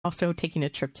also taking a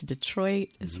trip to Detroit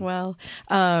as well.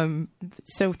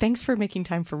 So thanks for making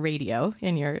time for radio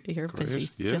in your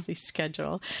busy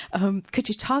schedule. Could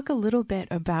you talk a little bit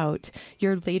about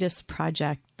your latest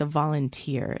project, The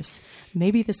Volunteers?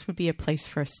 Maybe this would be a place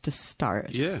for us to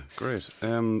start. Yeah, great.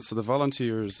 So The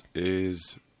Volunteers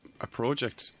is a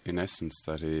project, in essence,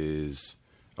 that is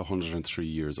 103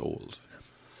 years old.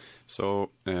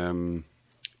 So in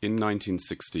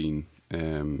 1916,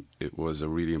 it was a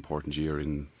really important year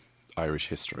in Irish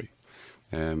history.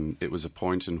 It was a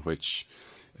point in which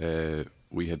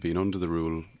we had been under the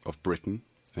rule of Britain,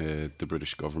 the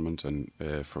British government, and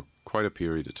for quite a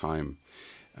period of time.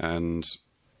 And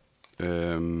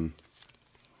there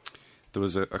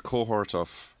was a cohort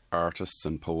of artists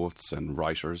and poets and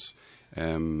writers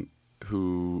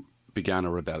who began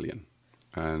a rebellion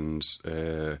and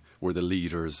were the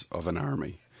leaders of an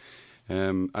army.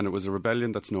 And it was a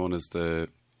rebellion that's known as the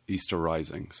Easter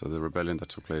Rising, so the rebellion that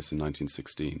took place in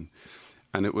 1916.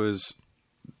 And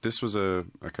this was a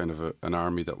kind of an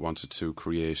army that wanted to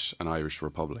create an Irish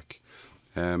republic.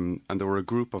 And there were a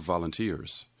group of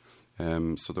volunteers.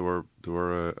 So there were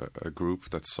a group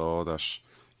that saw that,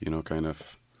 kind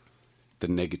of the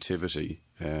negativity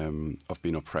of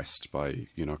being oppressed by,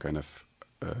 kind of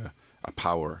a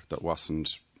power that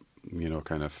wasn't,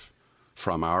 kind of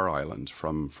from our island,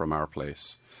 from our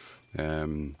place.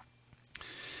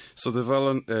 So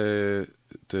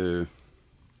the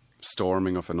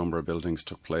storming of a number of buildings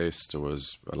took place. There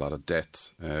was a lot of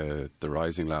death. The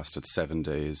rising lasted 6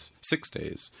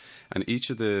 days, and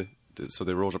each of so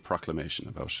they wrote a proclamation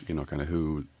about kind of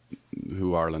who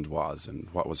Ireland was and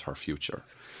what was her future,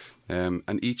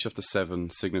 and each of the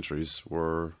 7 signatories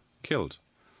were killed.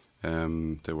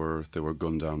 They were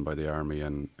gunned down by the army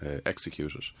and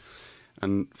executed.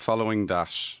 And following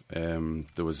that,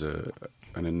 there was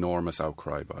an enormous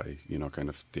outcry by kind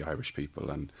of the Irish people,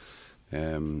 and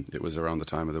it was around the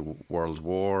time of the World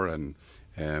War, and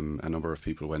a number of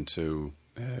people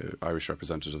Irish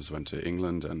representatives went to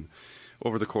England, and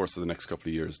over the course of the next couple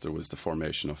of years, there was the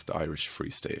formation of the Irish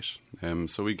Free State.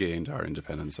 So we gained our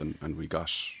independence, and we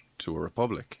got to a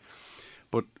republic.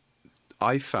 But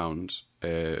I found,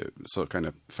 so kind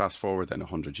of fast forward then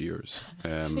 100 years.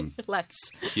 Let's.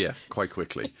 Yeah, quite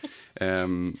quickly.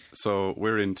 So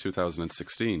we're in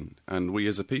 2016, and we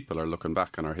as a people are looking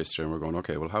back on our history and we're going,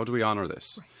 okay, well, how do we honour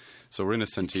this? Right. So we're in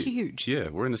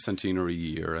we're in a centenary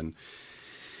year, and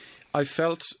I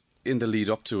felt in the lead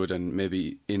up to it, and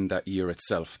maybe in that year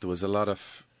itself, there was a lot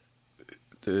of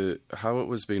how it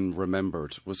was being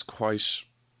remembered was quite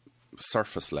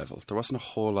surface level. There wasn't a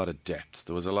whole lot of depth.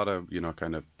 There was a lot of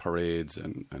kind of parades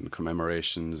and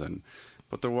commemorations,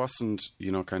 but there wasn't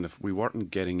kind of, we weren't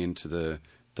getting into the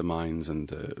minds and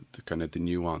the kind of the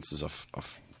nuances of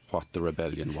what the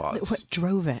rebellion was, what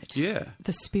drove it,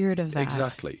 the spirit of that,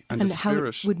 exactly, and the spirit how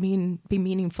it would be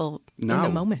meaningful now,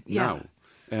 in the moment.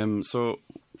 So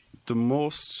the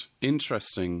most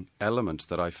interesting element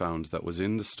that I found that was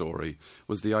in the story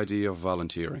was the idea of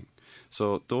volunteering.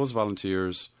 So those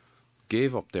volunteers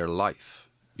gave up their life,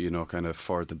 kind of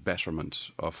for the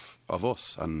betterment of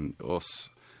us and us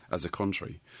as a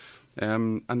country.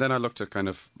 And then I looked at kind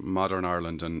of modern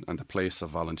Ireland and the place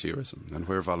of volunteerism and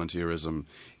where volunteerism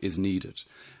is needed.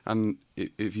 And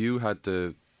if you had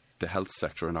the health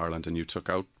sector in Ireland and you took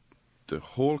out the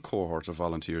whole cohort of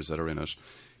volunteers that are in it,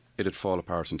 it'd fall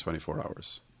apart in 24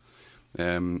 hours.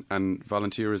 And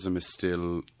volunteerism is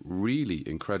still really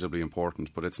incredibly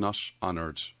important, but it's not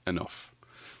honoured enough,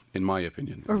 in my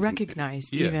opinion. Or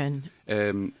recognised, even.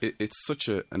 It's such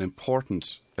an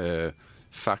important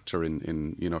factor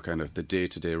in kind of the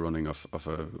day-to-day running of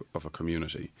a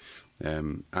community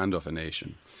and of a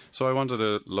nation. So I wanted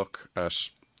to look at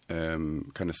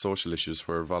kind of social issues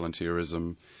where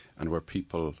volunteerism and where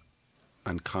people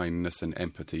and kindness and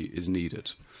empathy is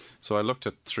needed. So I looked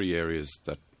at 3 areas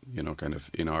that, kind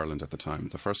of in Ireland at the time.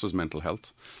 The first was mental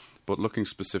health, but looking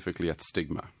specifically at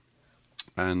stigma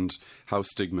and how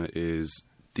stigma is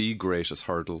the greatest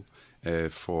hurdle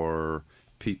for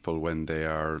people when they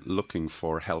are looking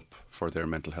for help for their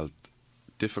mental health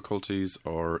difficulties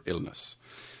or illness.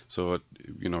 So,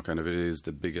 kind of it is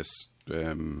the biggest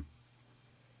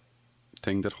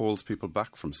thing that holds people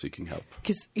back from seeking help.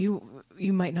 Because you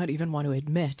might not even want to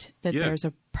admit that there's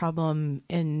a problem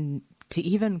to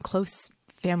even close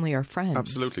family or friends.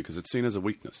 Absolutely, because it's seen as a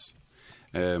weakness.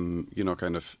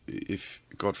 Kind of, if,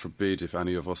 God forbid, if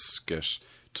any of us get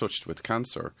touched with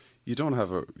cancer, you don't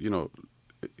have a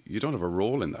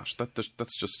role in that.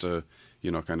 That's just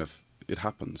kind of, it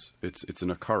happens. It's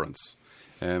an occurrence.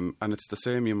 And it's the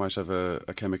same, you might have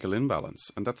a chemical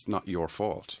imbalance, and that's not your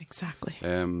fault. Exactly.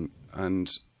 And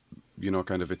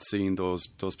kind of it's seen those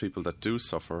people that do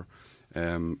suffer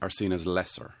are seen as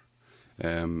lesser.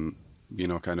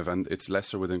 Kind of, and it's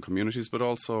lesser within communities, but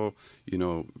also,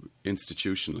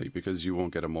 institutionally, because you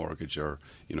won't get a mortgage or,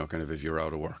 kind of if you're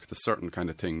out of work. There's certain kind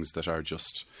of things that are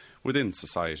just within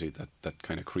society that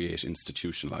kind of create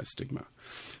institutionalized stigma.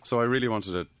 So I really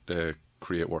wanted to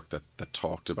create work that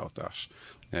talked about that.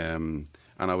 And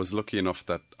I was lucky enough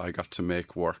that I got to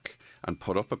make work and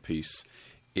put up a piece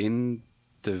in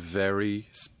the very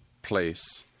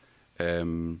place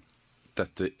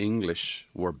that the English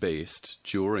were based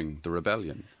during the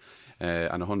rebellion.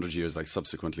 And 100 years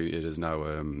subsequently, it is now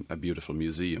a beautiful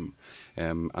museum.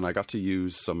 And I got to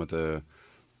use some of the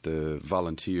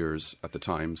volunteers at the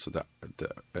time, so that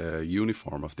the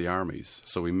uniform of the armies.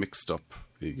 So we mixed up,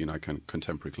 kind of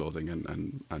contemporary clothing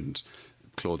and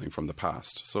clothing from the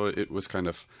past. So it was kind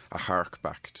of a hark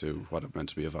back to what it meant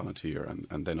to be a volunteer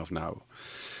and then of now.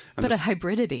 And but a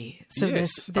hybridity. So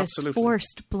yes, this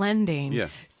forced blending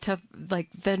to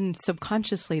then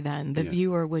subconsciously the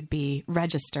viewer would be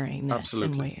registering this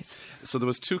in ways. So there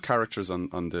was two characters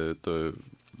on the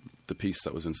piece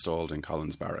that was installed in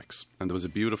Collins Barracks, and there was a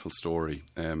beautiful story.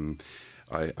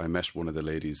 I met one of the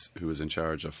ladies who was in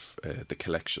charge of the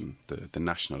collection, the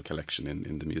national collection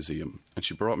in the museum, and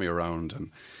she brought me around,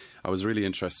 and I was really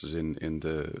interested in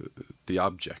the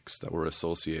objects that were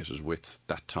associated with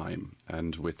that time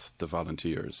and with the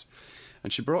volunteers.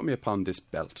 And she brought me upon this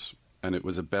belt, and it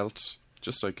was a belt,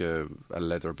 just like a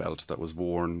leather belt that was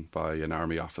worn by an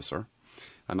army officer.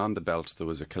 And on the belt there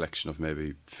was a collection of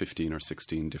maybe 15 or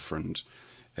 16 different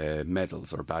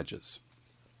medals or badges.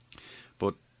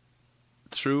 But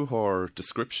through her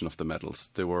description of the medals,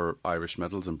 there were Irish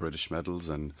medals and British medals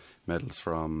and medals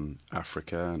from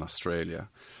Africa and Australia.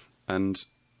 And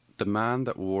the man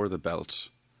that wore the belt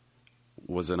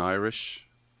was an Irish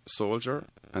soldier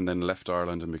and then left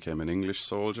Ireland and became an English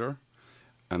soldier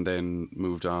and then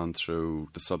moved on through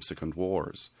the subsequent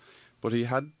wars. But he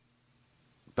had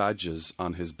badges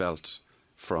on his belt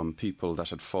from people that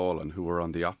had fallen who were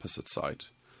on the opposite side.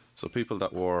 So people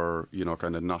that were,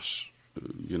 kind of not,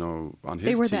 on his team.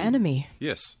 They were the enemy.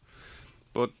 Yes.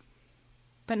 But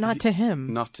not to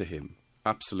him. Not to him.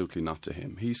 Absolutely not to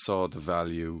him. He saw the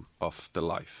value of the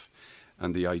life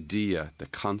and the idea, the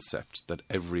concept that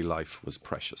every life was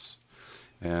precious.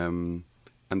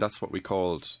 And that's what we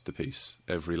called the piece,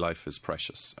 Every Life is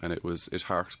Precious. And it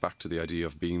harked back to the idea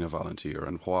of being a volunteer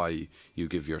and why you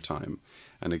give your time.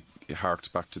 And it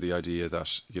harked back to the idea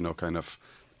that, kind of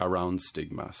around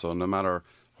stigma. So no matter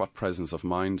what presence of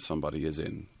mind somebody is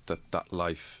in, that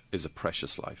life is a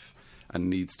precious life and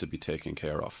needs to be taken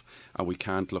care of. And we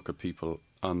can't look at people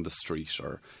on the street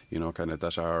or, kind of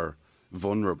that are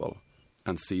vulnerable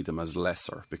and see them as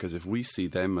lesser. Because if we see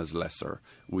them as lesser,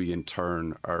 we in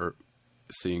turn are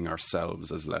seeing ourselves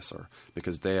as lesser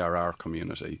because they are our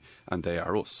community and they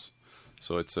are us.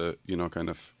 So it's a, kind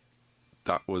of,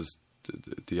 that was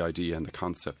the idea and the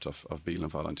concept of being a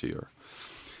volunteer.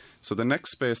 So the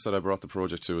next space that I brought the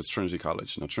project to is Trinity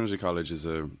College. Now, Trinity College is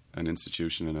an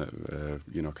institution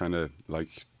in kind of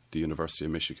like the University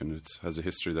of Michigan. It has a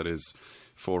history that is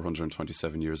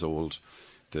 427 years old.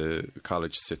 The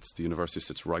university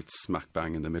sits right smack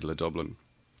bang in the middle of Dublin.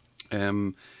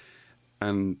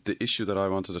 And the issue that I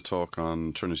wanted to talk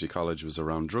on Trinity College was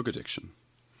around drug addiction.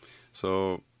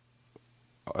 So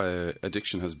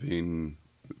addiction has been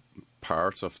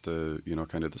part of the,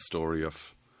 kind of the story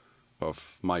of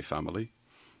my family.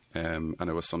 And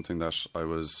it was something that I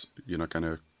was, kind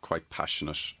of quite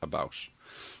passionate about.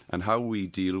 And how we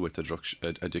deal with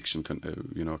addiction,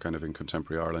 kind of in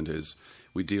contemporary Ireland is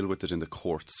we deal with it in the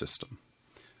court system.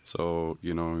 So,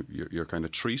 you're kind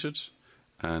of treated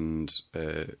and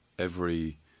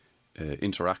every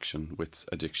interaction with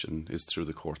addiction is through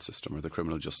the court system or the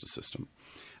criminal justice system.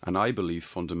 And I believe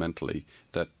fundamentally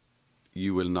that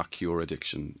you will not cure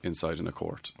addiction inside in a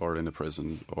court or in a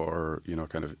prison or,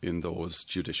 kind of in those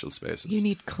judicial spaces. You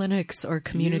need clinics or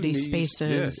community spaces.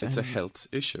 Yes, it's a health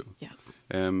issue. Yeah.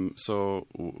 So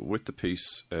with the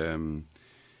piece, there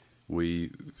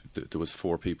was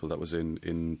 4 people that was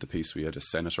in the piece. We had a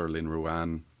Senator, Lynn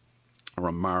Ruane, a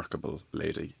remarkable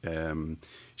lady.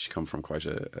 She come from quite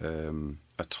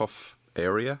a tough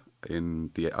area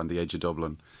on the edge of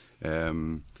Dublin.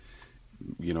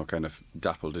 Kind of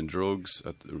dappled in drugs,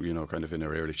 kind of in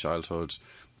her early childhood,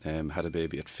 had a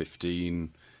baby at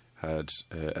 15, had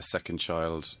a second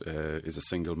child, is a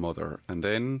single mother, and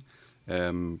then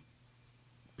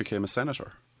became a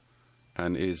senator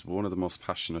and is one of the most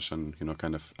passionate and,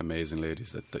 kind of amazing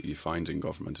ladies that you find in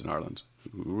government in Ireland.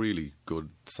 Really good,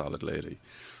 solid lady.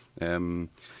 And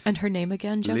her name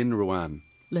again, Jim? Lynn Ruane.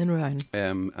 Lynn Rowan.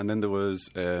 And then there was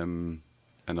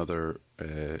another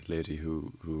lady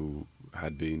who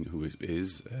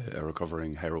is a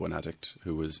recovering heroin addict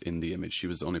who was in the image. She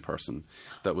was the only person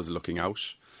that was looking out.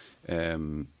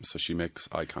 So she makes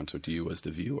eye contact with you as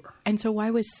the viewer. And so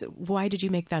why did you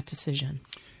make that decision?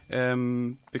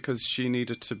 Because she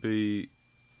needed to be,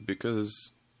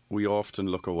 because we often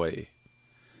look away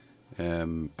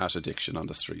at addiction on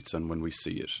the streets and when we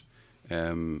see it.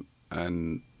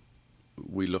 And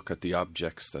we look at the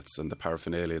objects and the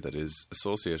paraphernalia that is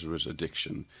associated with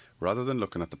addiction rather than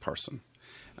looking at the person.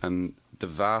 And the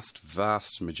vast,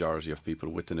 vast majority of people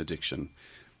with an addiction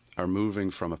are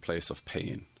moving from a place of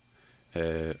pain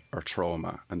or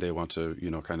trauma, and they want to,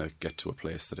 kind of get to a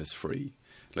place that is free.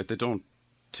 Like, they don't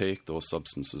take those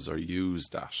substances or use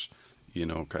that,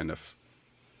 kind of,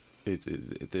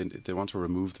 they want to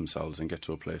remove themselves and get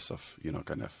to a place of,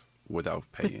 kind of without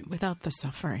pain. Without the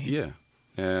suffering. Yeah.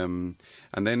 And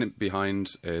then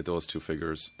behind those two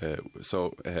figures,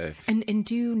 and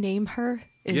do you name her?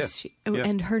 She,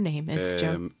 and her name is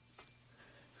Jo.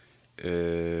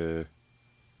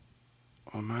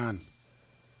 Oh man,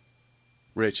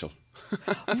 Rachel.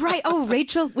 Right. Oh,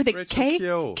 Rachel with a Rachel K.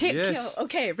 Keogh. Yes. Keogh.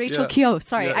 Okay, Rachel Keogh.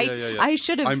 Sorry, I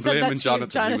should have said that to you. I'm blaming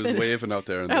Jonathan. He was waving out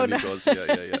there, and then he goes,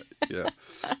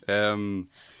 yeah.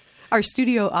 Our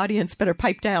studio audience better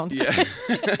pipe down. Yeah,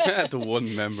 the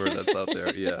one member that's out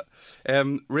there. Yeah,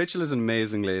 Rachel is an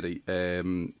amazing lady.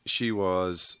 She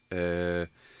was, as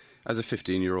a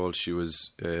 15-year-old, she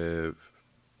was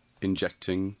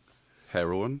injecting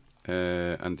heroin,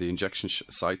 and the injection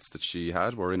sites that she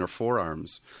had were in her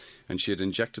forearms, and she had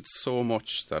injected so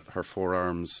much that her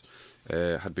forearms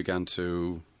had begun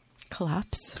to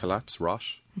collapse, rot.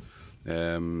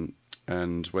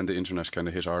 And when the internet kind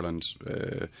of hit Ireland,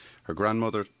 her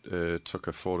grandmother took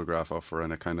a photograph of her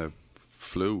and it kind of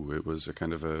flew. It was a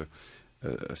kind of a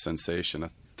sensation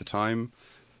at the time.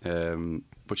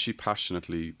 But she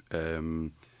passionately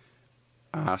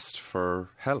asked for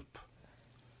help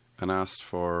and asked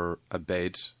for a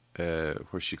bed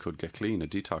where she could get clean, a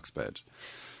detox bed.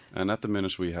 And at the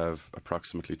minute we have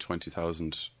approximately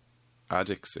 20,000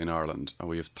 addicts in Ireland, and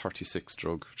we have 36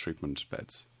 drug treatment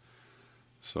beds.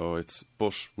 So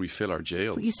but we fill our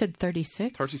jails. You said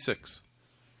 36? 36.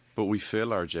 But we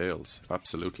fill our jails,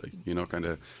 absolutely. Kind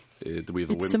of, we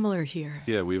have it's similar here.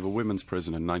 Yeah, we have a women's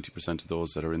prison, and 90% of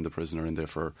those that are in the prison are in there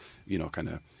for, kind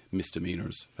of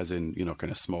misdemeanours, as in,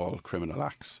 kind of small criminal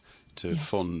acts to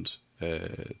fund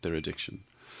their addiction.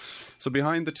 So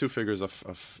behind the two figures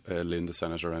of Lynn, the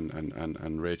senator,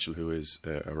 and Rachel, who is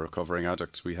a recovering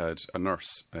addict, we had a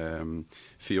nurse,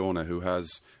 Fiona, who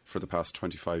has, for the past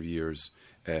 25 years,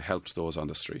 helped those on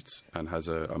the streets and has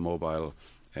a mobile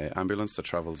ambulance that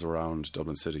travels around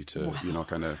Dublin City to,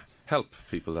 kind of help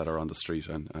people that are on the street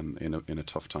and in a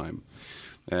tough time.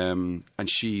 And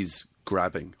she's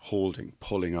grabbing, holding,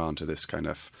 pulling on to this kind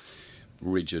of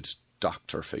rigid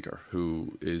doctor figure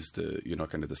who is the,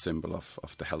 kind of the symbol of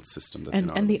the health system that's in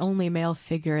Ireland. And the only male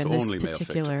figure in this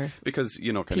particular because,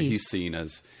 kind of he's seen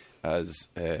as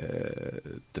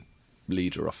the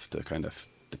leader of the kind of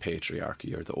the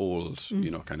patriarchy or the old,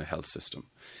 kind of health system.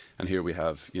 And here we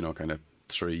have, kind of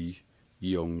three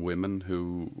young women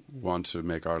who want to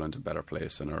make Ireland a better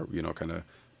place and are, kind of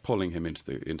pulling him into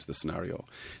the scenario.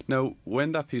 Now,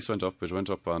 when that piece went up, it went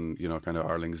up on, kind of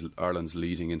Ireland's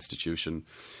leading institution.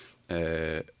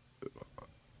 I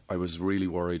was really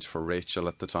worried for Rachel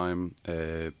at the time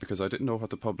because I didn't know what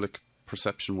the public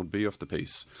perception would be of the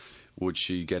piece. Would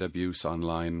she get abuse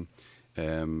online?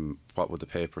 What would the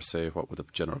paper say? What would the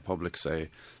general public say?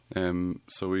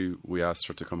 So we asked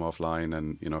her to come offline,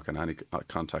 and kind of any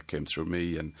contact came through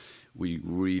me, and we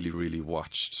really, really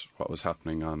watched what was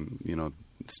happening on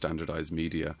standardised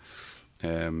media.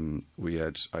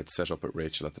 I'd set up with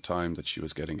Rachel at the time that she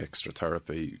was getting extra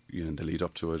therapy in the lead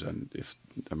up to it, and if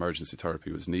emergency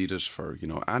therapy was needed for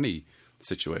any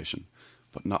situation,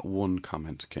 but not one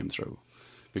comment came through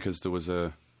because there was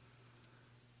a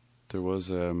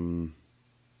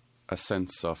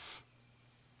sense of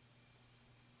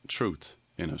truth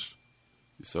in it.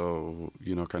 So,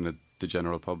 kind of the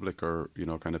general public or,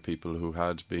 kind of people who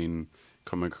had been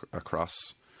coming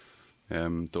across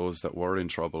those that were in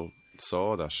trouble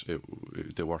saw that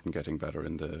they weren't getting better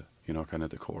in the, kind of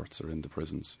the courts or in the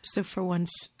prisons. So for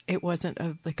once, it wasn't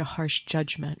a harsh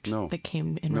judgment that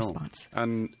came in response.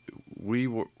 And we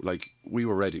were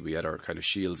ready. We had our kind of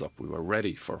shields up. We were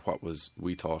ready for what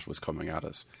we thought was coming at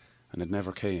us, and it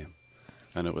never came.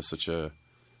 And it was such a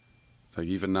like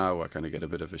even now I kind of get a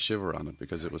bit of a shiver on it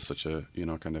because it was such a, you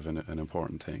know, kind of an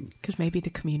important thing. Because maybe the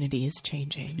community is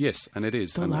changing. Yes, and it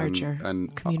is. The larger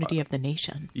community of the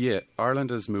nation. Yeah, Ireland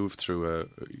has moved through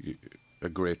a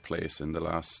great place in the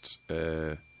last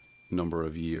number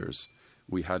of years.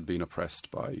 We had been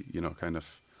oppressed by, you know, kind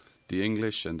of the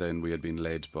English, and then we had been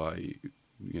led by,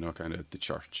 you know, kind of the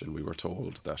church, and we were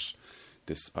told that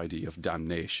this idea of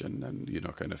damnation, and, you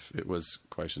know, kind of, it was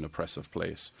quite an oppressive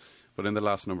place. But in the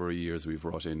last number of years, we've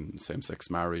brought in same-sex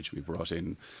marriage, we've brought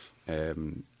in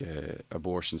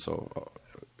abortion, so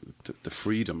the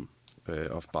freedom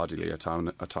of bodily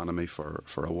autonomy for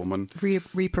a woman.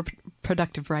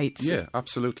 Reproductive rights. Yeah,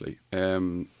 absolutely.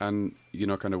 And, you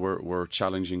know, kind of we're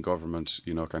challenging government,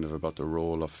 you know, kind of about the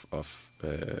role of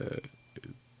the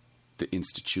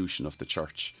institution of the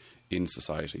church in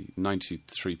society.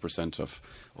 93% of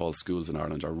all schools in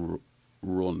Ireland are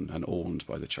run and owned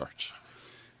by the church.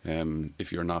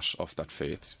 If you're not of that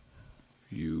faith,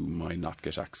 you might not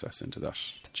get access into that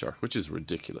church, which is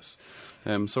ridiculous.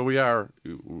 So we are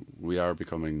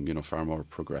becoming, you know, far more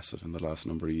progressive in the last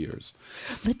number of years.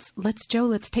 Let's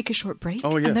take a short break.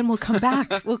 Oh, yeah. And then we'll come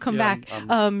back. We'll come back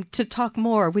to talk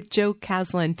more with Joe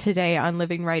Caslin today on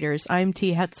Living Writers. I'm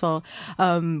T. Hetzel.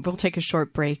 We'll take a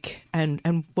short break and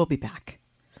we'll be back.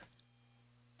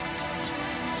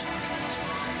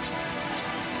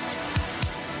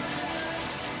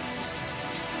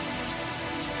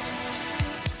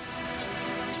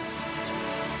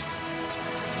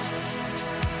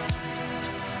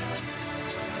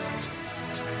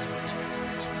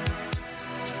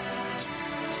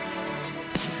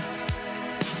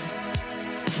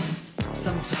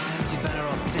 Sometimes you're better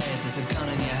off dead. There's a gun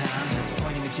in your hand that's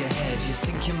pointing at your head. You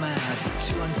think you're mad,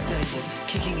 too unstable,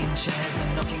 kicking in chairs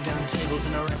and knocking down tables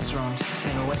in a restaurant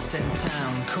in a West End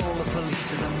town. Call the police,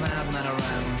 there's a madman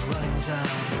around, running down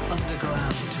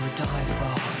underground to a dive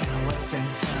bar in a West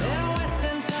End town. In a West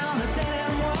End town, a dead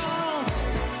end world,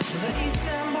 with the East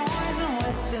End boys and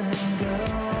West End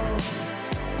girls.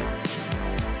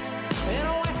 In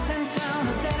a West End town, a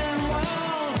dead end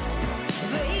world,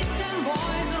 with the East End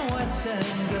boys and West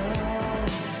End girls.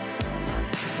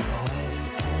 West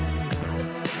End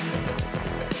girls.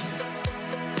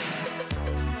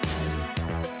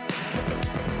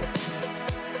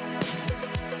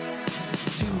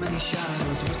 Too many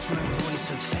shadows, whispering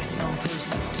voices, faces on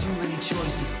posters, too many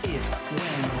choices. If,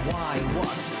 when, why,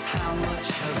 what, how much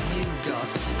have you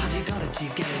got? Have you got it, do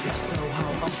you get it? If so,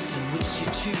 how often? Which you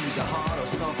choose, a hard or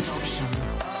soft option?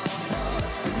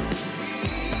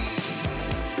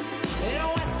 In a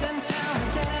West End town,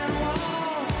 a dead end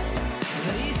world,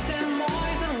 the East End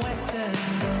boys and West End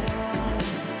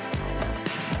girls.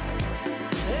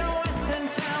 In a West End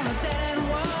town, a dead end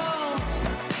world,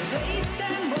 the East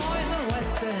End boys and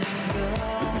West End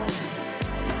girls.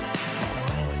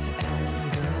 West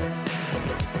End girls.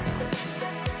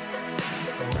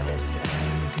 West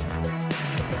End girls.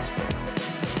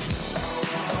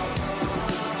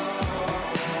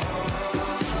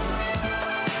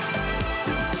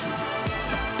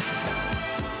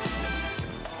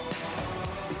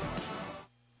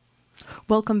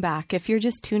 Welcome back. If you're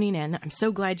just tuning in, I'm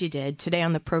so glad you did. Today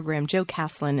on the program, Joe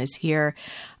Caslin is here.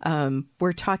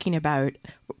 We're talking about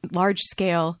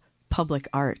large-scale public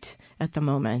art at the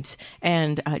moment,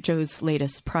 and Joe's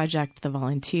latest project, The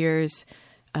Volunteers.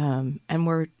 And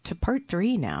we're to part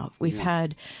 3 now. We've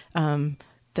had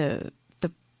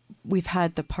we've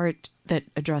had the part that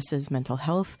addresses mental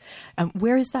health.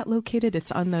 Where is that located?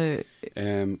 It's on the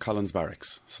Collins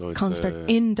Barracks. So it's Collins Barracks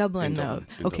in Dublin, though.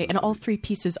 In okay, Dublin and all City. 3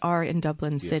 pieces are in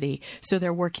Dublin City, so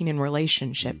they're working in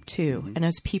relationship too. And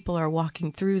as people are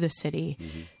walking through the city,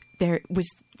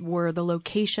 were the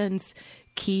locations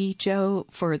key, Joe,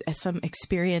 for some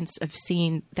experience of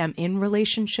seeing them in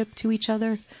relationship to each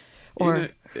other, or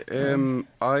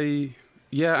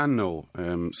yeah and no.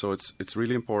 So it's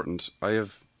really important. I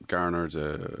have garnered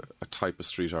a type of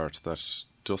street art that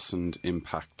doesn't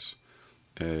impact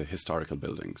historical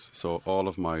buildings. So all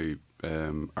of my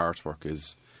artwork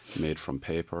is made from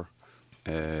paper,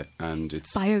 and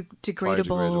it's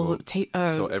biodegradable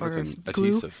so everything or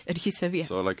glue, adhesive. Yeah.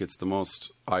 So like it's the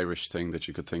most Irish thing that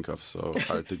you could think of. So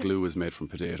the glue is made from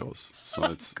potatoes. So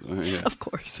it's yeah, of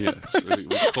course. Yeah, we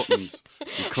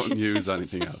couldn't use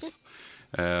anything else.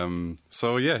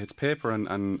 So yeah, it's paper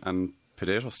and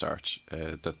potato starch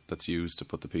that's used to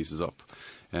put the pieces up.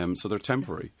 So they're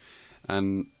temporary.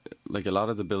 And like a lot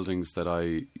of the buildings that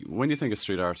when you think of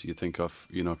street art, you think of,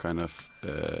 you know, kind of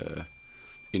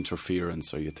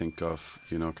interference, or you think of,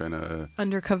 you know, kind of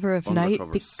undercover night,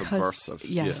 because subversive.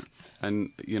 Yes. Yeah.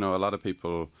 And, you know, a lot of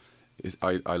people,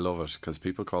 I love it because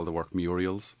people call the work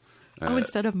murals.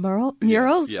 Instead of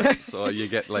murals? Yeah. So you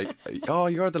get like, oh,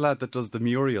 you're the lad that does the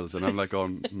murals. And I'm like, yeah.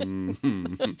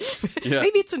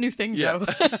 Maybe it's a new thing, Joe.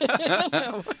 I don't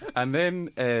know. And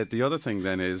then the other thing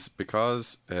then is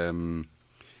because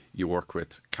you work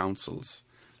with councils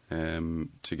to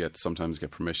sometimes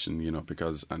get permission,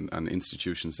 because and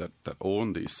institutions that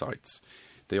own these sites,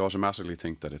 they automatically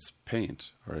think that it's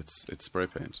paint or it's spray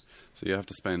paint. So you have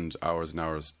to spend hours and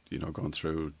hours, going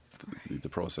through the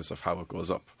process of how it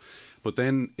goes up. But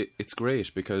then it's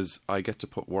great because I get to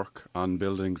put work on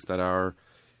buildings that are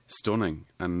stunning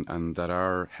and that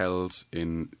are held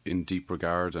in deep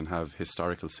regard and have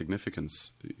historical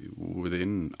significance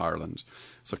within Ireland.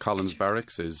 So Collins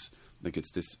Barracks is like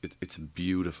it's a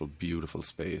beautiful, beautiful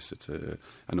space. It's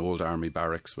an old army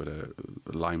barracks with a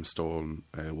limestone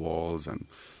walls and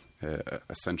a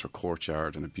central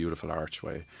courtyard and a beautiful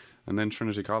archway. And then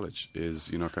Trinity College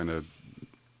is kind of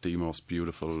the most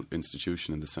beautiful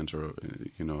institution in the centre,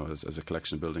 as a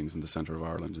collection of buildings in the centre of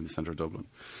Ireland, in the centre of Dublin.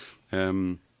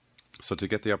 So to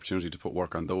get the opportunity to put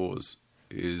work on those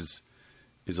is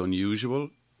unusual,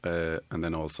 and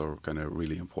then also kind of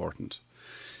really important.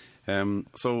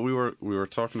 So we were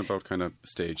talking about kind of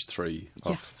stage 3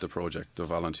 of the project, the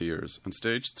volunteers, and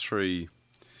stage 3.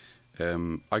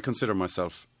 I consider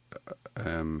myself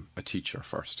a teacher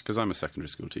first because I'm a secondary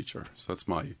school teacher, so that's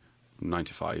my 9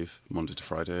 to 5, Monday to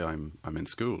Friday. I'm in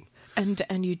school.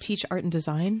 And you teach art and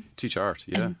design? Teach art,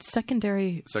 yeah. And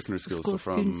secondary school, so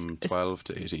from 12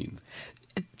 to 18.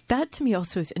 That to me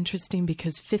also is interesting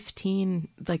because 15,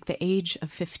 like the age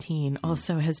of 15,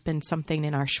 also has been something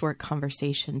in our short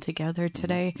conversation together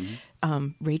today. Mm-hmm.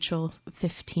 Rachel,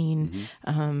 15,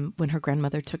 when her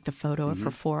grandmother took the photo of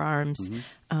her forearms.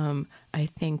 I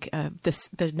think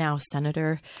the now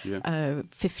senator,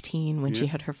 15, when she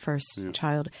had her first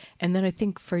child. And then I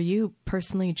think for you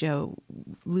personally, Joe,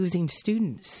 losing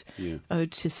students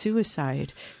to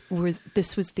suicide,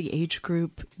 this was the age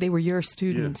group. They were your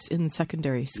students in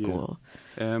secondary school.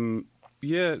 The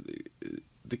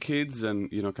kids and,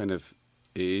 kind of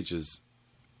ages,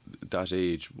 that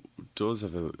age does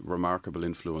have a remarkable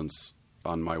influence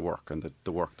on my work and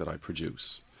the work that I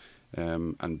produce.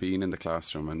 And being in the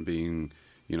classroom and being,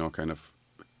 kind of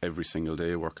every single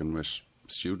day working with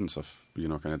students of,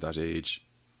 kind of that age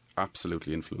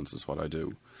absolutely influences what I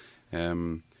do.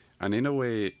 And in a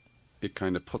way, it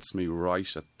kind of puts me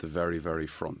right at the very, very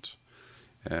front.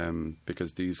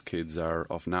 Because these kids are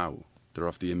of now. They're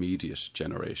of the immediate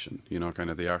generation, kind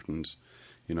of they aren't,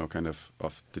 kind of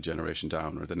the generation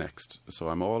down or the next. So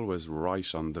I'm always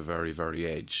right on the very, very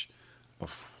edge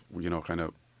of, kind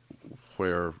of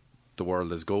where the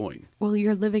world is going. Well,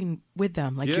 you're living with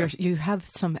them, like you have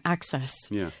some access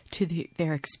to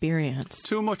their experience.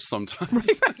 Too much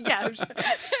sometimes.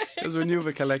 Because when you have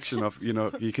a collection of,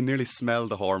 you can nearly smell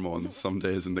the hormones some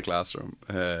days in the classroom.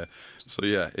 It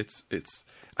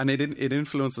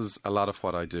influences a lot of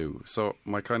what I do. So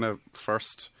my kind of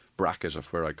first bracket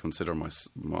of where I consider my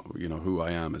who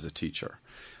I am as a teacher.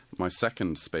 My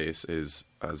second space is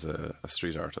as a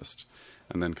street artist.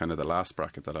 And then kind of the last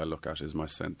bracket that I look at is my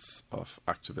sense of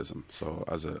activism, so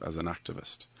as an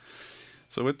activist.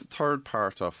 So with the third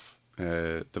part of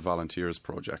the Volunteers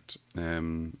project,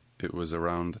 it was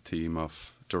around the theme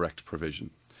of direct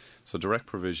provision. So direct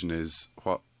provision is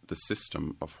what the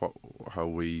system of how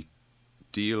we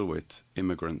deal with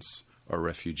immigrants or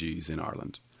refugees in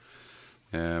Ireland.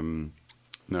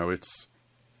 Now it's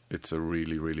a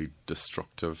really, really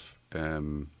destructive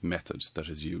method that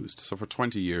is used. So for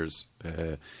 20 years,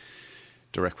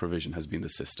 direct provision has been the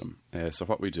system. So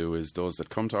what we do is those that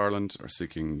come to Ireland are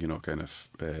seeking, kind of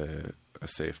a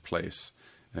safe place.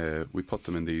 We put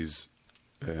them in these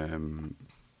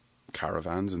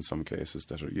caravans in some cases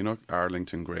that are,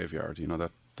 Arlington Graveyard,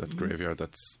 that graveyard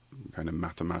that's kind of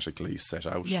mathematically set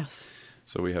out. Yes.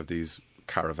 So we have these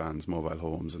caravans, mobile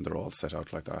homes, and they're all set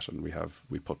out like that. And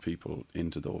we put people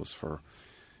into those for,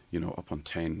 up on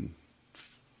 10,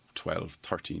 12,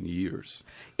 13 years.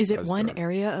 Is it one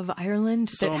area of Ireland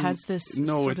that has this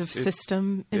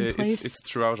system in place? It's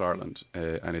throughout Ireland,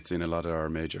 and it's in a lot of our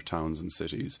major towns and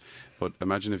cities. But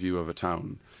imagine if you have a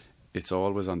town, it's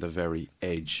always on the very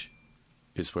edge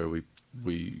is where we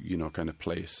kind of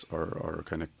place or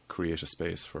kind of create a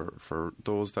space for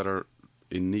those that are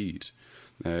in need.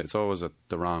 It's always at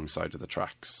the wrong side of the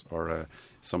tracks or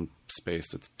some space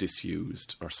that's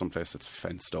disused or some place that's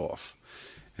fenced off.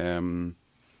 And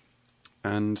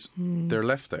they're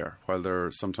left there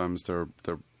while sometimes their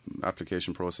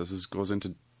application processes goes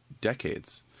into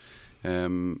decades,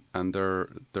 and they're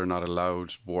not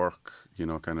allowed work.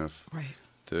 Kind of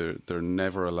they're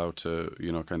never allowed to,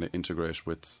 you know, kind of integrate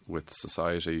with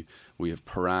society. We have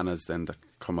piranhas then that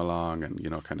come along and, you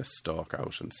know, kind of stalk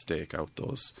out and stake out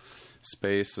those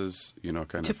spaces, you know,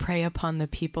 kind to of prey upon the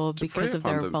people because of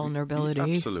their vulnerability.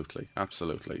 Absolutely.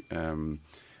 And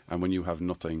when you have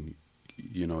nothing,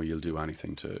 you know, you'll do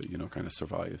anything to, you know, kind of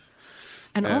survive.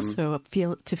 And also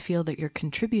feel that you're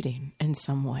contributing in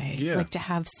some way, like to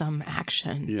have some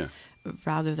action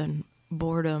rather than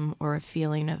boredom or a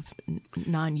feeling of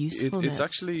non-usefulness. It's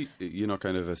actually, you know,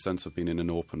 kind of a sense of being in an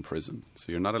open prison.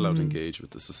 So you're not allowed to engage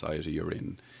with the society you're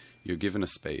in. You're given a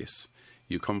space.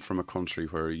 You come from a country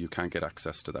where you can't get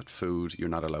access to that food. You're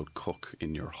not allowed to cook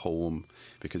in your home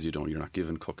because you're not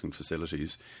given cooking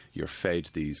facilities. You're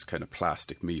fed these kind of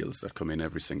plastic meals that come in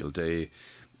every single day.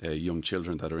 Young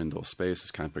children that are in those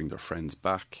spaces can't bring their friends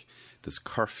back. There's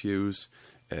curfews.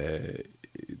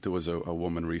 There was a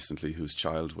woman recently whose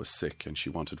child was sick and she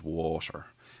wanted water,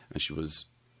 and she was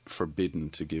forbidden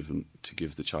to give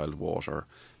the child water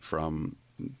from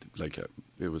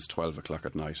it was 12 o'clock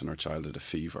at night and her child had a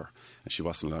fever and she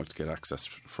wasn't allowed to get access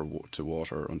to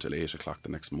water until 8 o'clock the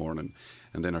next morning,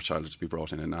 and then her child had to be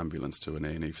brought in an ambulance to an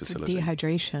A&E facility for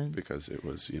dehydration because it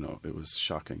was, you know, it was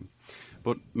shocking.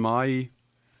 But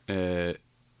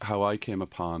how I came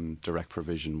upon direct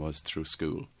provision was through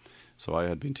school. So I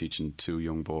had been teaching two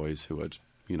young boys who had,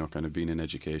 you know, kind of been in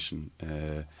education,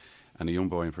 and a young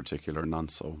boy in particular,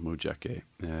 Nanso Mujeke,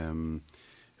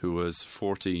 who was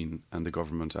 14, and the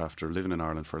government, after living in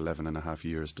Ireland for 11 and a half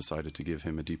years, decided to give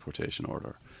him a deportation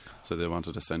order. So they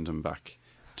wanted to send him back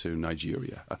to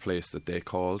Nigeria, a place that they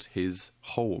called his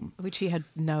home. Which he had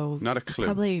not a clue.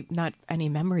 Probably not any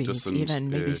memories even,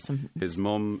 maybe some... His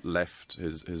mum left,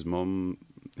 his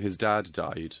dad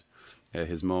died.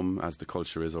 His mum, as the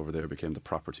culture is over there, became the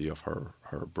property of her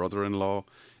brother-in-law.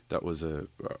 That was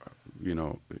you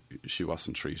know, she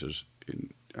wasn't treated,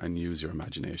 and use your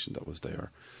imagination, that was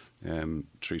there,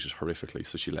 treated horrifically.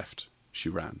 So she left, she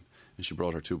ran, and she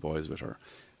brought her two boys with her.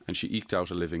 And she eked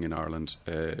out a living in Ireland.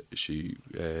 She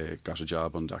got a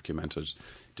job undocumented,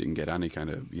 didn't get any kind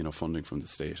of, you know, funding from the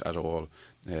state at all.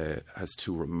 Has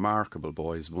two remarkable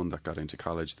boys, one that got into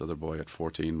college, the other boy at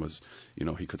 14 was, you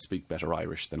know, he could speak better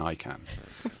Irish than I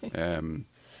can.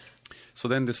 So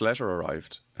then this letter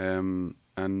arrived, and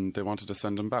they wanted to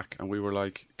send him back. And we were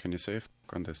like, can you say f***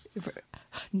 on this?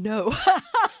 No.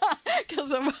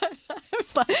 Because I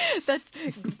was like, that's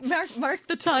mark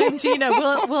the time, Gina.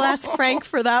 We'll ask Frank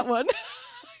for that one.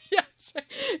 Yeah, sure.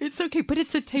 It's okay, but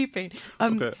it's a taping.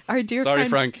 Okay. Our dear Sorry,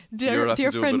 friend, Frank.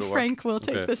 dear friend Frank will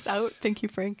take this out. Thank you,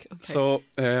 Frank. Okay. So,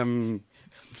 sorry.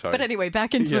 But anyway,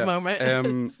 back into the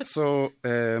moment. So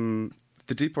the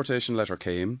deportation letter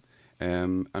came,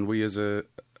 and we as a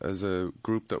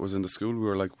group that was in the school, we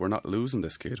were like, we're not losing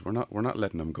this kid. We're not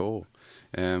letting him go.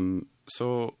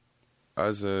 So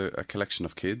as a collection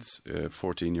of kids,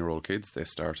 14-year-old kids, they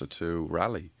started to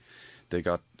rally. They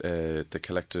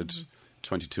collected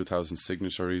 22,000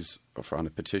 signatories on a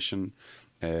petition.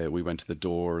 We went to the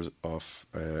doors of...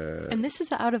 and this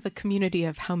is out of a community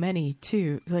of how many,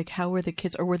 too? Like, how were the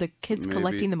kids, or were the kids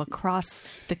collecting them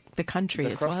across the country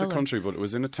as well? Across the country, but it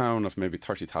was in a town of maybe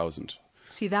 30,000.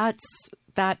 See, that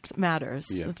matters,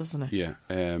 doesn't it?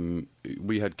 Yeah.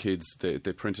 We had kids, they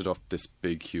printed up this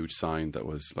big, huge sign that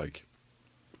was like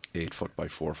 8 foot by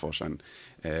 4 foot, and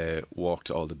walked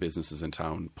to all the businesses in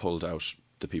town, pulled out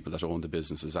the people that owned the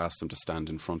businesses, asked them to stand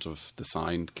in front of the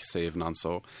sign, Save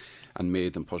Nanso, and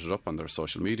made them put it up on their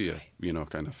social media, you know,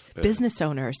 kind of... business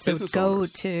owners. So go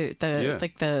to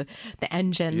the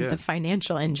engine, the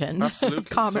financial engine of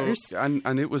commerce. So,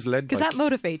 and it was led by... Because that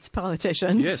motivates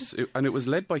politicians. Yes, and it was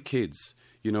led by kids.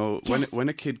 You know, when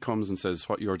a kid comes and says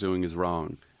what you're doing is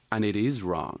wrong, and it is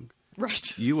wrong...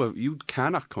 Right. You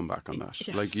cannot come back on that.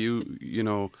 Yes. Like, you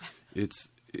know, it's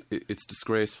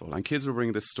disgraceful. And kids were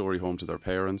bringing this story home to their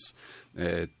parents.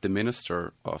 The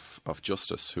Minister of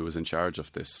Justice, who was in charge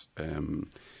of this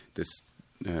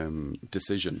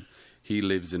decision, he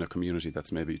lives in a community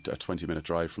that's maybe a 20-minute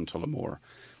drive from Tullamore.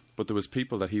 But there was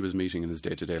people that he was meeting in his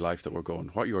day-to-day life that were going,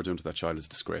 what you're doing to that child is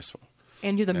disgraceful.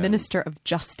 And you're the Minister of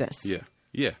Justice.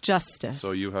 Yeah. Justice.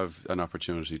 So you have an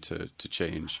opportunity to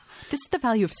change. This is the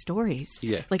value of stories.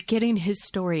 Yeah. Like getting his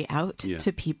story out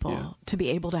to people to be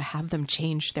able to have them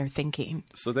change their thinking.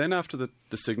 So then after the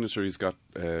signatories got,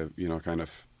 you know, kind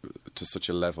of to such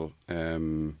a level,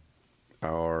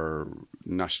 our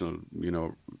national, you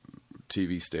know,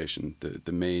 TV station,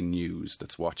 the main news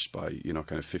that's watched by, you know,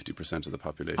 kind of 50% of the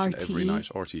population every night,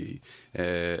 RTE,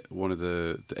 one of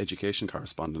the education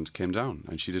correspondent came down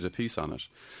and she did a piece on it.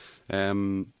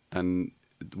 And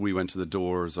we went to the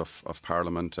doors of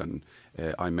Parliament, and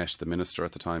I met the minister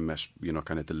at the time, met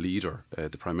kind of the leader,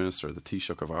 the Prime Minister, the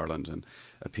Taoiseach of Ireland, and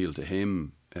appealed to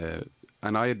him.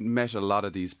 And I had met a lot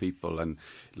of these people, and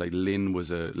like Lynn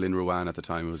Ruane at the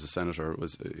time, who was a senator,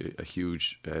 was a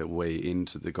huge way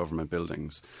into the government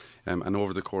buildings. And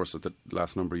over the course of the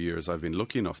last number of years, I've been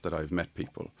lucky enough that I've met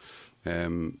people.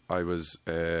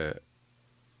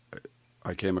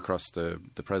 I came across the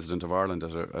President of Ireland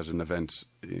at an event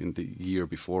in the year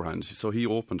beforehand. So he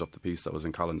opened up the piece that was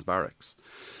in Collins Barracks.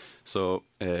 So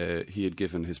he had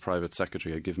given his private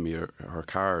secretary, had given me her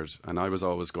card, and I was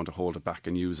always going to hold it back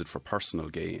and use it for personal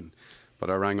gain.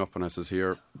 But I rang up and I says,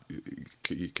 here,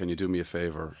 can you do me a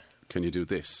favour? Can you do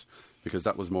this? Because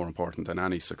that was more important than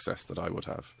any success that I would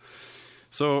have.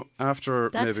 So after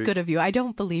That's good of you. I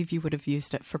don't believe you would have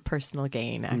used it for personal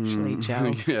gain, actually,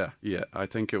 Joe. Yeah. I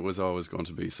think it was always going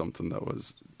to be something that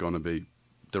was going to be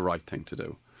the right thing to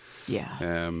do. Yeah.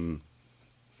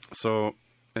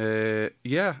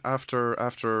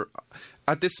 After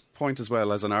at this point as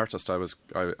well, as an artist, I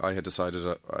had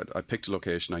decided I picked a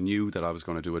location. I knew that I was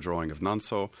going to do a drawing of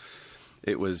Nonso.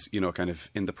 It was kind of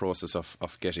in the process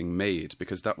of getting made,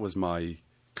 because that was my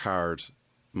card,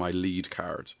 my lead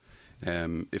card.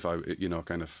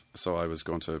 So I was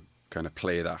going to kind of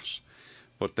play that.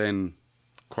 But then,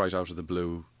 quite out of the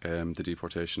blue, the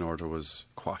deportation order was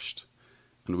quashed,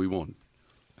 and we won.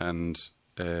 And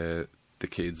the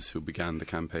kids who began the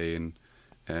campaign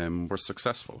were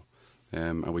successful.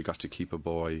 And we got to keep a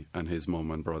boy and his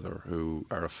mum and brother, who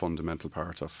are a fundamental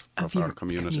part of our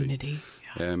community.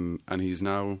 Yeah. And he's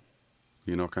now,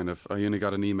 I only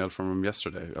got an email from him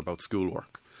yesterday about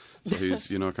schoolwork. So he's,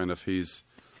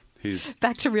 he's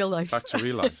back to real life. Back to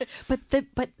real life.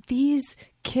 But these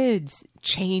kids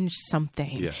changed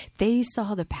something. Yeah. They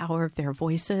saw the power of their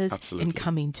voices in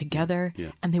coming together,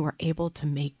 and they were able to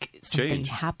make something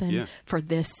happen for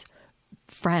this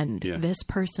friend, this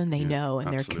person they know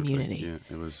in their community. Yeah,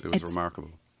 it was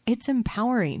remarkable. It's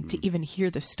empowering to even hear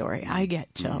the story. I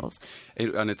get chills.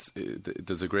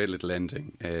 There's a great little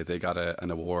ending. They got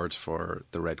an award for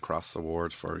the Red Cross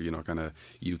Award for, kind of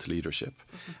youth leadership.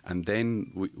 Mm-hmm. And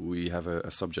then we have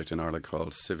a subject in Ireland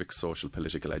called civic, social,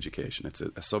 political education. It's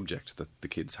a subject that the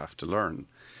kids have to learn.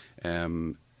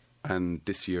 And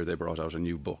this year they brought out a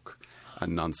new book,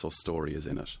 and Nonso's story is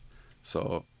in it.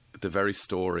 So the very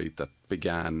story that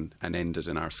began and ended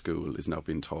in our school is now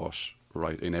being taught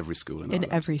right in every school in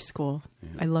Ireland. Every school.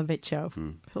 Yeah. I love it, Joe.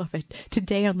 I love it.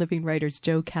 Today on Living Writers,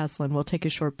 Joe Caslin. We'll take a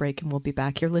short break and we'll be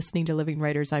back. You're listening to Living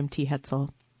Writers. I'm T. Hetzel.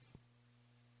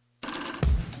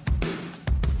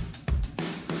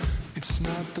 It's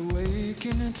not the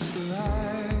waking, it's the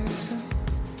rising.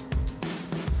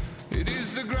 It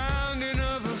is the grounding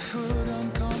of a foot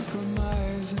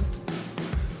uncompromising.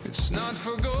 It's not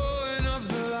forgoing of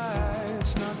the light.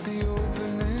 It's not the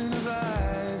opening of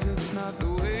eyes. It's not the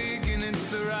waking, it's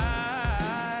the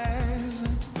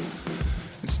rising.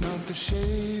 It's not the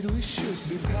shade, we should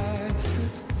be past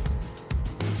it.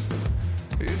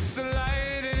 It's the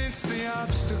light and it's the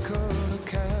obstacle that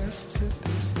casts it.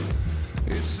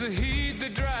 It's the heat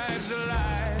that drives the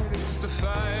light. It's the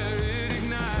fire it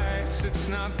ignites. It's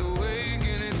not the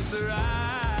waking, it's the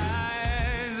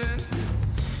rising.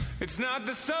 It's not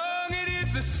the song, it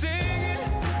is the singing.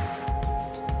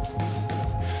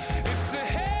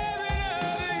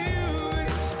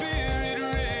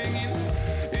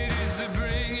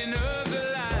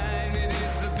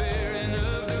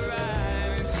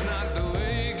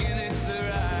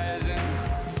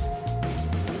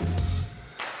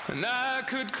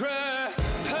 Could cry.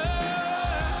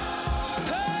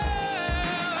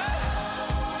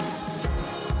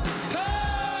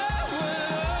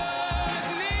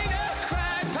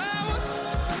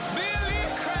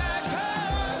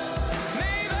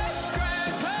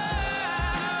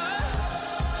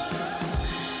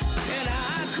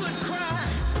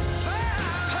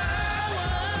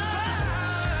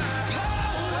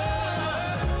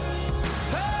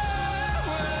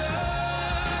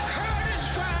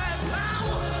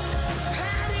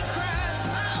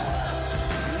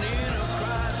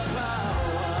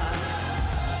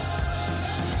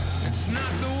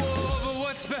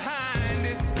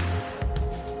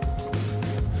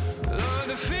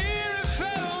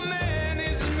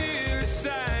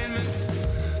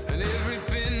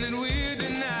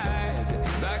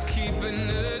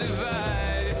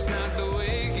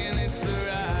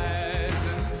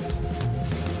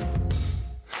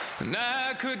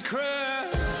 Could cry.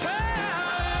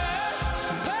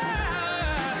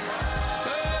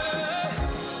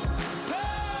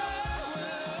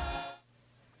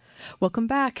 Welcome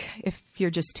back. If you're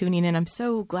just tuning in, I'm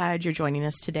so glad you're joining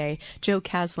us today. Joe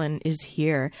Caslin is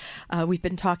here. We've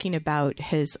been talking about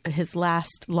his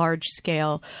last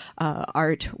large-scale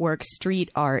artwork, street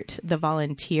art, The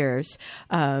Volunteers.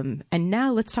 And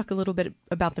now let's talk a little bit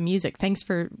about the music. Thanks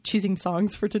for choosing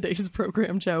songs for today's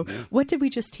program, Joe. Yeah. What did we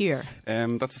just hear?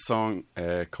 That's a song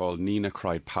called Nina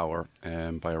Cried Power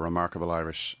by a remarkable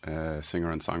Irish singer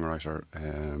and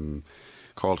songwriter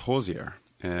called Hosier.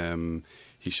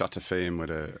 He shot to fame with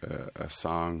a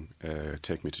song,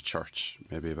 Take Me to Church,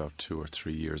 maybe about 2 or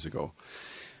 3 years ago.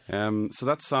 So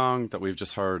that song that we've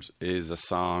just heard is a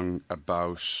song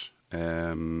about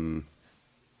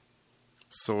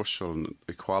social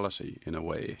equality in a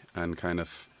way, and kind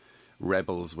of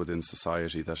rebels within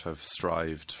society that have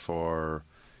strived for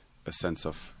a sense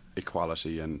of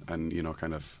equality and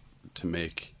kind of to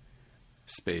make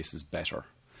spaces better.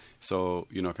 So,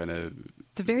 kind of...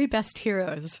 The very best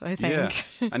heroes, I think.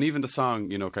 Yeah, and even the song,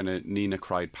 kind of Nina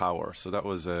Cried Power. So that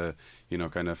was,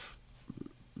 kind of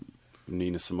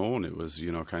Nina Simone. It was,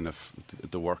 kind of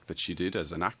the work that she did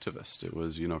as an activist. It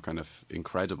was, kind of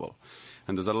incredible.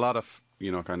 And there's a lot of,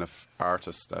 kind of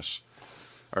artists that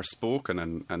are spoken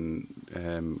and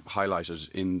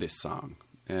highlighted in this song.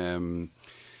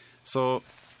 So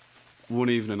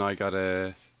one evening I got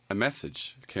a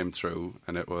message came through,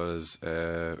 and it was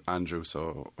Andrew,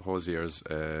 so Hosier's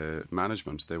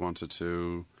management. They wanted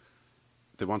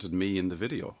me in the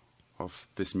video of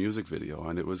this music video,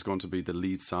 and it was going to be the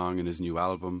lead song in his new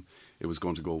album. It was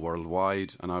going to go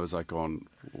worldwide, and I was like going,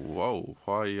 whoa,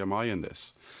 why am I in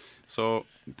this? So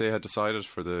they had decided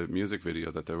for the music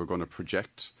video that they were going to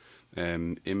project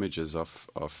images of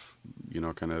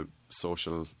kind of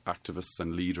social activists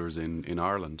and leaders in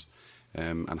Ireland.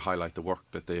 And highlight the work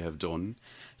that they have done.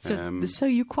 So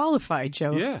you qualify,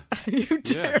 Joe. Yeah. You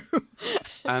do. Yeah.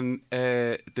 And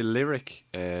the lyric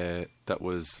that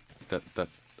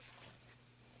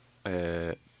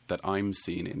I'm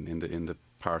seeing in the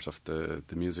part of the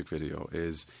music video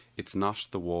is, it's not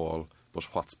the wall, but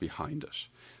what's behind it.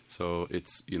 So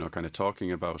it's, kind of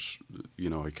talking about,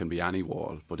 it can be any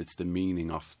wall, but it's the meaning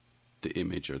of the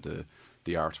image or the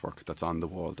artwork that's on the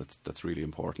wall that's really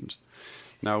important.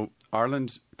 Now,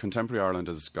 contemporary Ireland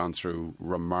has gone through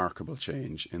remarkable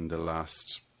change in the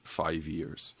last 5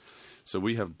 years. So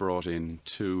we have brought in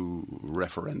 2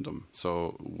 referendum.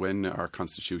 So when our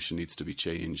constitution needs to be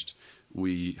changed,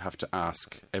 we have to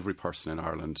ask every person in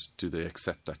Ireland, do they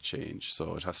accept that change?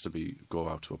 So it has to go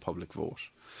out to a public vote.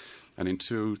 And in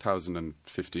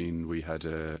 2015, we had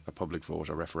a public vote,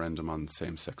 a referendum on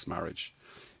same-sex marriage.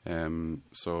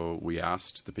 So we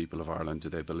asked the people of Ireland, do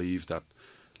they believe that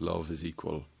love is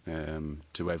equal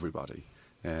to everybody?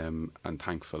 And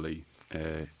thankfully,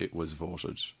 it was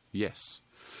voted yes.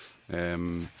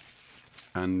 And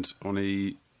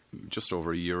only just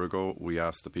over a year ago, we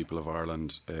asked the people of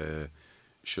Ireland,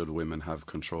 should women have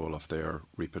control of their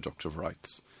reproductive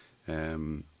rights?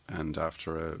 And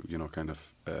after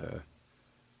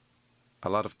a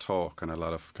lot of talk and a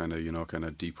lot of kind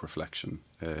of deep reflection,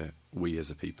 we as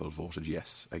a people voted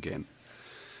yes again.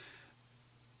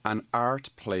 And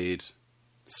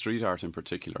street art in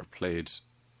particular, played,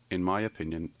 in my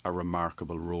opinion, a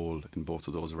remarkable role in both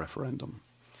of those referendum.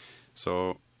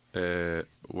 So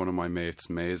one of my mates,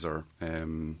 Mazer,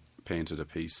 painted a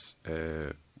piece,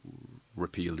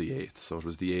 Repeal the Eighth. So it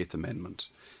was the Eighth Amendment.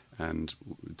 And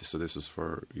so this was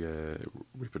for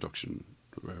reproduction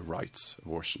rights,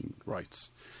 abortion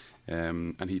rights.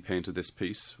 And he painted this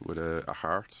piece with a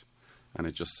heart, and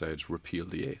it just said, Repeal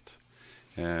the Eighth.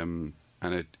 And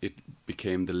it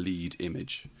became the lead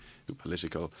image,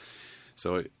 political.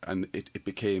 So,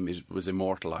 it was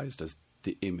immortalised as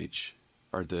the image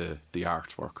or the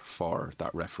artwork for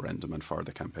that referendum and for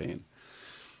the campaign.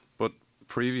 But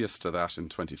previous to that, in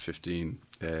 2015,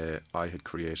 I had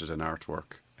created an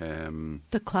artwork.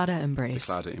 The Claddagh Embrace.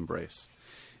 The Claddagh Embrace.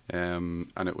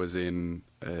 And it was in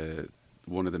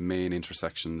one of the main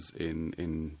intersections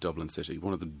in Dublin City,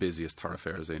 one of the busiest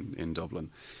thoroughfares in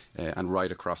Dublin, and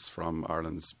right across from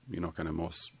Ireland's, kind of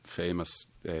most famous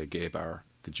gay bar,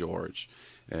 the George,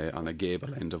 on a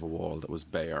gable end of a wall that was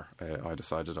bare. I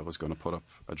decided I was going to put up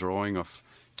a drawing of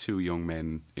 2 young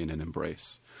men in an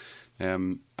embrace.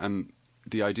 And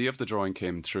the idea of the drawing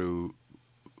came through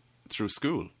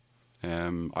school.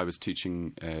 I was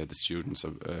teaching the students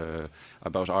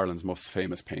about Ireland's most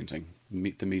famous painting,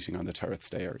 The Meeting on the Turret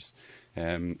Stairs.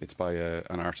 It's by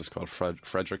an artist called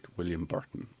Frederick William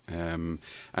Burton. And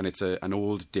it's an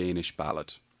old Danish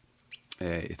ballad.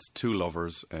 It's 2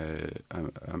 lovers,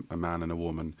 a man and a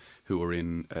woman, who are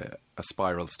in a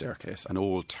spiral staircase, an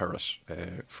old turret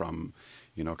from,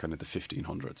 kind of the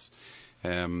 1500s.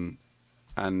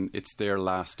 and it's their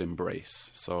last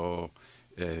embrace. So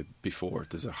before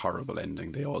there's a horrible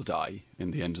ending, they all die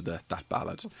in the end of that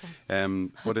ballad.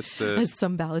 But it's as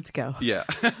some ballads go. Yeah.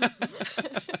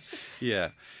 Yeah.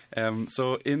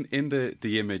 So in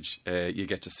the image, you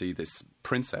get to see this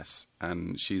princess,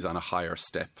 and she's on a higher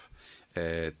step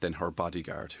than her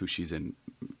bodyguard, who she's in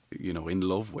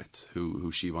love with,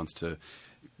 who she wants to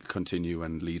continue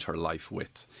and lead her life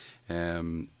with.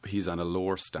 He's on a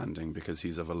lower standing because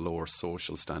he's of a lower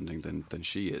social standing than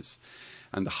she is.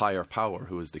 And the higher power,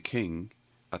 who is the king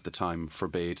at the time,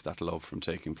 forbade that love from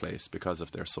taking place because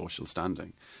of their social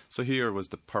standing. So here was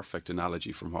the perfect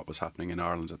analogy from what was happening in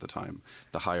Ireland at the time.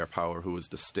 The higher power, who was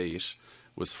the state,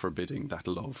 was forbidding that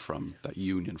love from, that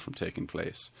union from taking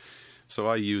place. So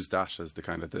I used that as the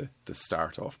kind of the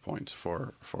start off point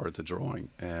for the drawing,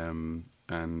 and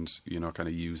kind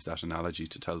of use that analogy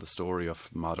to tell the story of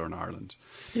modern Ireland.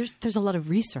 There's a lot of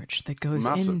research that goes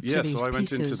into these pieces. So I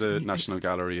went into the National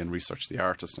Gallery and researched the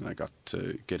artist, and I got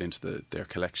to get into their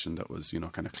collection that was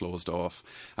kind of closed off.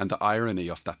 And the irony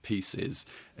of that piece is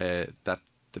that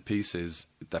the piece is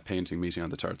that painting, Meeting on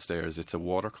the Third Stairs. It's a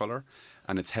watercolour,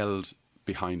 and it's held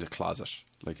behind a closet.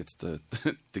 Like it's the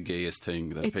gayest thing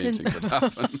that painting could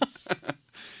happen.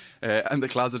 And the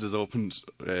closet is opened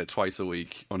twice a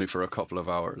week, only for a couple of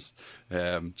hours,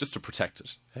 just to protect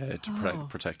it,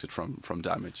 protect it from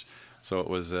damage. So it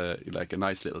was like a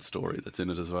nice little story that's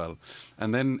in it as well.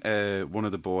 And then one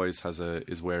of the boys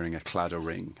is wearing a claddagh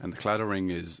ring, and the claddagh ring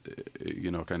is,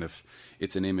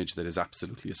 it's an image that is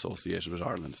absolutely associated with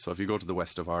Ireland. So if you go to the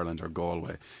west of Ireland or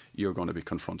Galway, you're going to be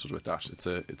confronted with that.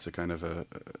 It's a kind of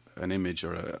an image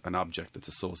or an object that's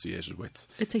associated with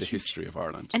the history of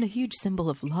Ireland, and a huge symbol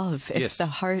of love. If the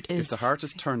heart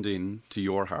is turned in to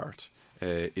your heart,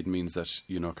 it means that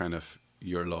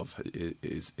your love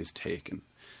is taken.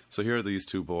 So here are these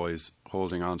two boys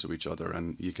holding on to each other,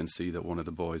 and you can see that one of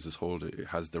the boys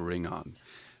has the ring on.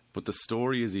 But the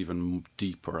story is even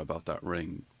deeper about that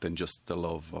ring than just the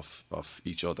love of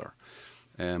each other.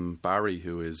 Barry,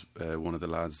 who is one of the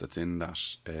lads that's in that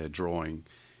drawing,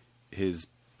 his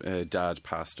dad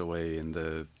passed away in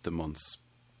the months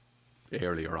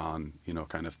earlier on,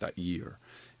 that year.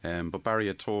 But Barry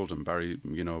had told him, Barry,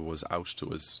 was out to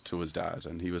his dad,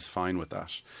 and he was fine with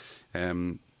that.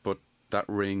 But that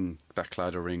ring, that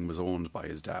claddagh ring, was owned by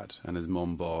his dad, and his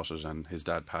mum bought it, and his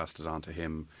dad passed it on to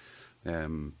him,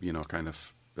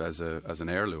 as an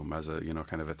heirloom, as a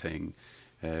kind of a thing.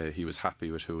 He was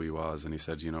happy with who he was, and he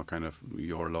said,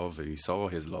 your love, he saw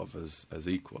his love as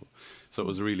equal. So it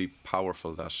was really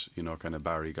powerful that,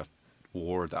 Barry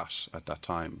wore that at that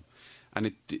time.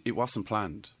 And it wasn't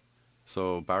planned.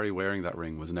 So Barry wearing that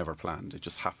ring was never planned. It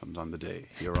just happened on the day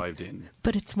he arrived in.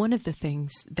 But it's one of the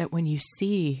things that when you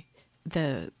see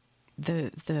the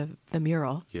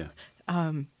mural,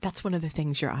 that's one of the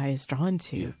things your eye is drawn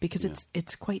to, because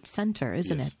it's quite center,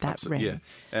 isn't it? That ring.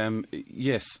 Yeah.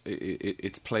 Yes,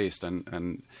 it's placed,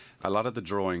 and a lot of the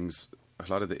drawings, a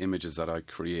lot of the images that I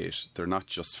create, they're not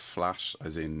just flat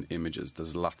as in images.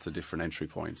 There's lots of different entry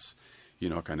points,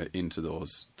 into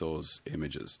those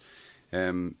images.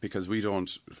 Because we don't...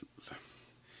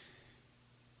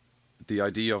 The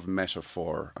idea of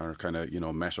metaphor, or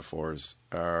metaphors,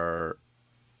 are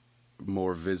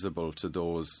more visible to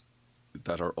those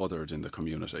that are othered in the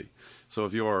community. So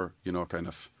if you're,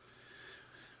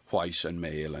 white and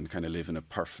male and live in a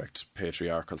perfect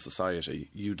patriarchal society,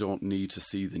 you don't need to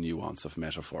see the nuance of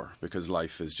metaphor, because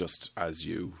life is just as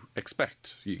you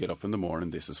expect. You get up in the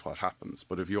morning, this is what happens.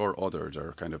 But if you're othered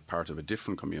or part of a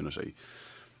different community,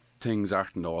 things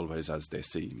aren't always as they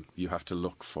seem. You have to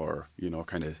look for,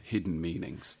 hidden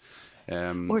meanings.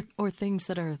 Or things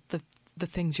that are the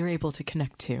things you're able to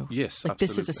connect to. Yes, like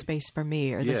absolutely. This is a space for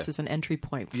me, or this is an entry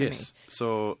point for me. Yes,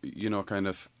 so,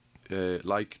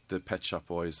 like the Pet Shop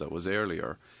Boys that was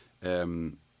earlier,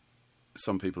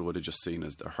 some people would have just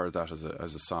heard that as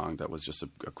a song that was just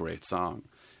a great song.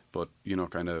 But,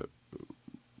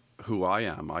 who I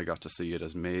am, I got to see it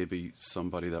as maybe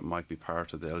somebody that might be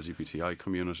part of the LGBTI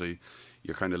community.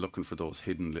 You're looking for those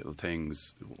hidden little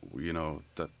things,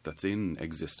 that's in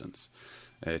existence,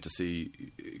 to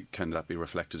see, can that be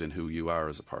reflected in who you are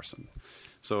as a person.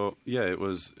 So yeah,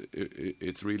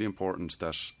 it's really important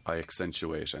that I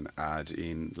accentuate and add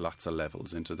in lots of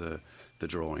levels into the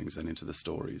drawings and into the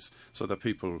stories, so that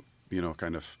people,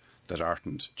 that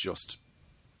aren't just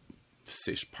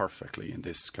sit perfectly in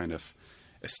this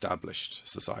established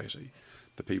society.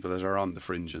 The people that are on the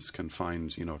fringes can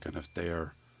find,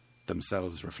 their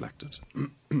themselves reflected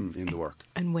in the work.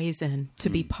 And weighs in to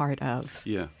be part of.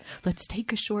 Yeah. Let's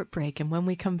take a short break, and when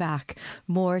we come back,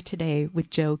 more today with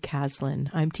Joe Caslin.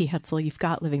 I'm T. Hetzel. You've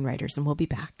got Living Writers, and we'll be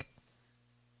back.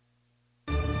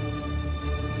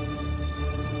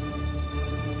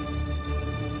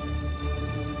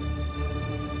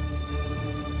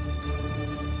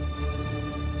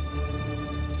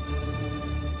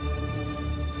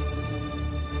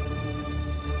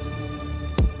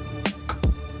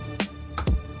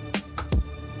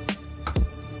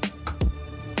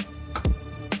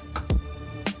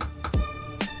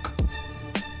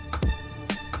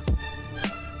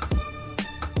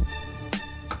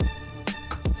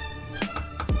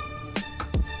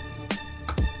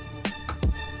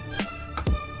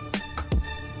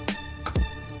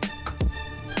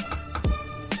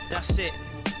 That's it,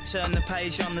 turn the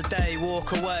page on the day,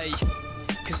 walk away.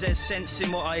 Cause there's sense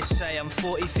in what I say. I'm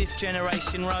 45th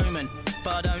generation Roman,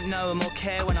 but I don't know them or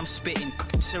care when I'm spitting.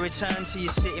 So return to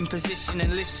your sitting position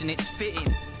and listen, it's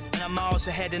fitting. And I'm miles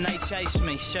ahead and they chase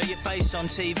me. Show your face on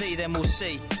TV, then we'll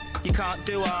see. You can't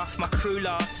do half, my crew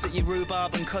laughs at your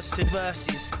rhubarb and custard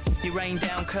verses. You rain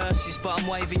down curses, but I'm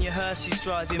waving your hearses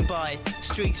driving by.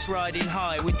 Streets riding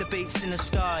high with the beats in the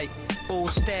sky. All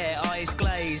stare, eyes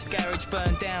glazed, garage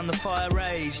burned down, the fire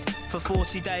raged. For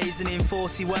 40 days and in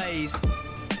 40 ways.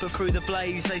 But through the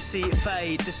blaze they see it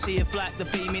fade. The sea of black, the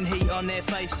beaming heat on their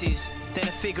faces. Then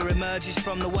a figure emerges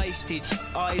from the wastage.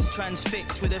 Eyes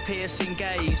transfixed with a piercing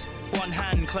gaze. One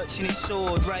hand clutching his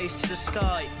sword, raised to the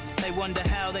sky. They wonder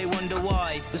how, they wonder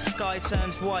why. The sky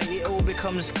turns white, it all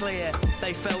becomes clear.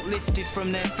 They felt lifted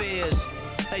from their fears.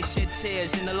 They shed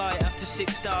tears in the light after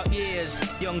 6 dark years.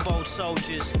 Young bold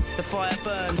soldiers, the fire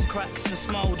burns, cracks and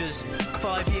smoulders.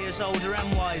 5 years older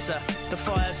and wiser. The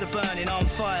fires are burning on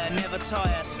fire, never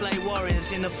tire. Slay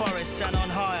warriors in the forests and on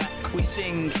higher. We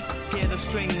sing, hear the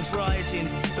strings rising.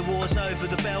 The war's over,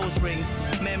 the bells ring.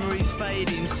 Memories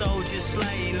fading, soldiers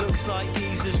slain. Looks like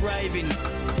geezers raving.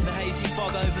 The hazy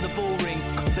fog over the bull ring.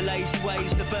 The lazy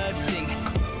ways the birds sing.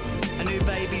 A new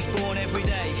baby's born every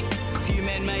day. Few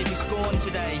men may be scorned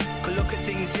today, but look at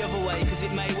things the other way, cause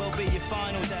it may well be your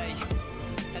final day.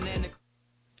 And then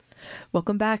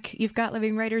Welcome back. You've got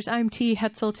Living Writers. I'm T.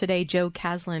 Hetzel. Today, Joe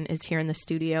Caslin is here in the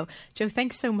studio. Joe,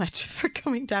 thanks so much for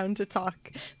coming down to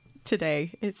talk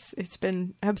today. It's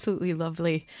been absolutely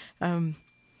lovely. And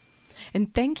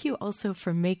thank you also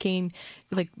for being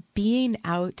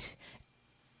out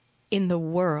in the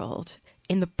world,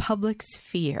 in the public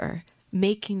sphere,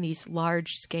 making these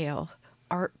large scale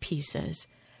art pieces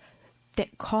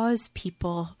that cause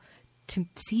people to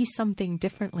see something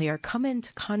differently or come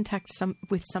into contact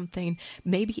with something,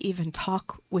 maybe even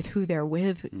talk with who they're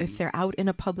with if they're out in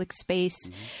a public space,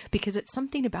 because it's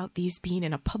something about these being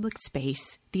in a public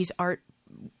space, these art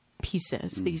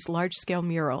pieces, these large scale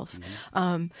murals,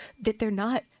 that they're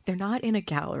not in a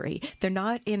gallery. They're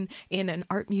not in an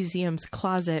art museum's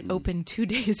closet open 2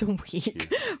 days a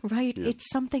week, right? Yeah. It's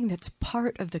something that's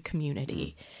part of the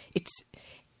community.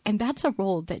 And that's a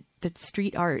role that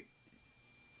street art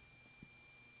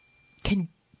can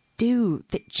do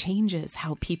that changes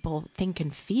how people think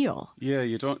and feel. Yeah,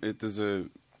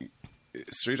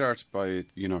 street art by,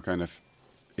 kind of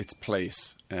its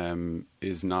place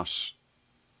is not,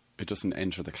 it doesn't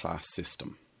enter the class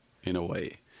system in a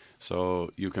way. So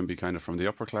you can be kind of from the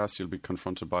upper class, you'll be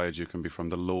confronted by it. You can be from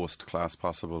the lowest class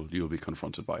possible, you'll be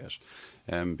confronted by it.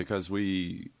 Because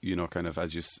we, kind of,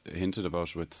 as you hinted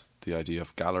about with the idea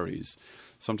of galleries,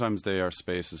 sometimes they are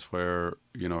spaces where,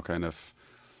 kind of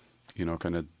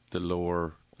the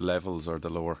lower levels or the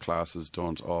lower classes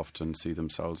don't often see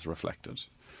themselves reflected.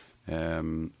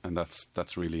 And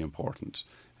that's really important.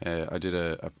 I did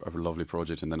a lovely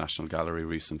project in the National Gallery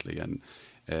recently, and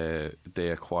they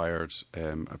acquired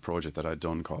a project that I'd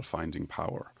done called Finding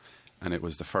Power. And it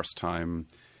was the first time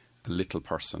a little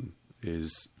person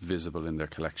is visible in their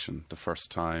collection, the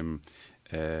first time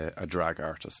a drag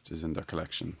artist is in their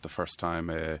collection, the first time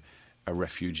a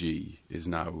refugee is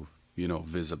now,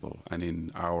 visible and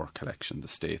in our collection, the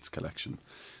state's collection.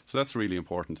 So that's really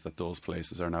important that those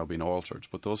places are now being altered.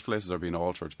 But those places are being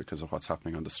altered because of what's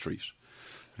happening on the street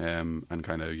and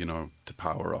kind of, the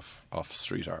power of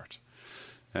street art.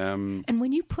 And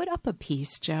when you put up a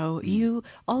piece, Joe, you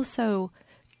observe.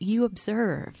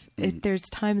 There's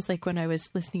times like when I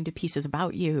was listening to pieces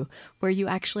about you where you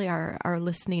actually are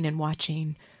listening and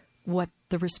watching what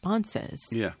the response is.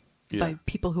 Yeah. By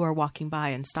people who are walking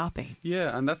by and stopping.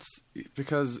 Yeah, and that's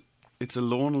because it's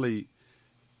you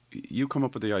come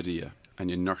up with the idea and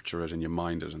you nurture it and you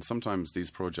mind it. And sometimes these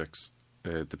projects,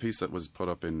 the piece that was put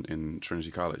up in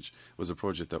Trinity College was a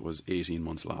project that was 18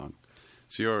 months long.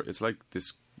 So it's like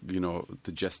this,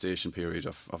 the gestation period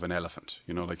of an elephant.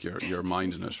 Like you're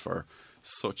minding it for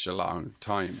such a long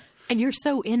time. And you're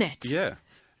so in it. Yeah.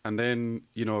 And then,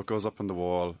 it goes up on the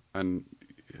wall, and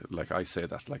like I say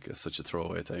that like it's such a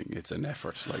throwaway thing. It's an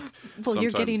effort. Like, well,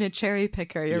 you're getting a cherry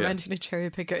picker. You're renting a cherry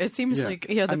picker. It seems like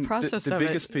the process the of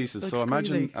biggest it pieces. looks So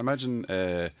imagine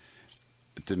crazy.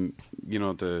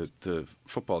 the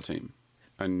football team,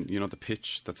 and the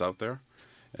pitch that's out there.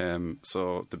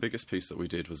 So the biggest piece that we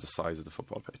did was the size of the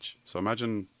football pitch. So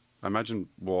imagine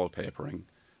wallpapering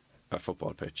a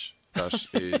football pitch that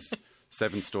is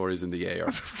 7 stories in the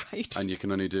air, right? And you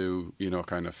can only do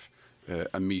kind of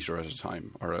a metre at a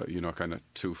time, or kind of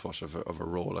 2 foot of a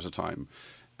roll at a time,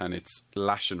 and it's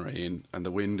lashing rain, and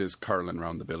the wind is curling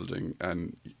around the building,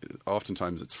 and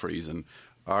oftentimes it's freezing.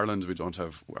 Ireland, we don't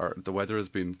have. The weather has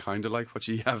been kind of like what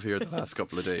you have here the last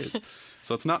couple of days,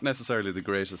 so it's not necessarily the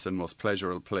greatest and most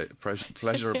pleasurable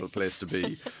place to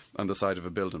be on the side of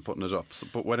a building putting it up. So,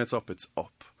 but when it's up,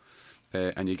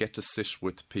 and you get to sit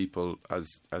with people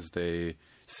as they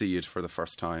see it for the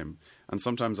first time. And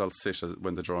sometimes I'll sit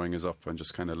when the drawing is up and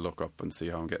just kind of look up and see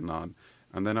how I'm getting on,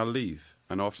 and then I'll leave.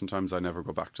 And oftentimes I never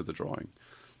go back to the drawing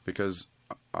because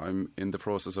I'm in the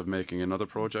process of making another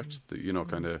project.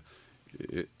 That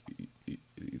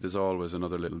there's always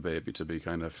another little baby to be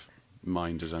kind of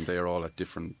minded, and they are all at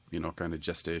different kind of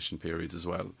gestation periods as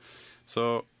well.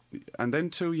 So, and then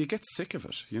too, you get sick of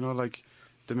it. Like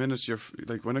the minute you're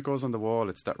like when it goes on the wall,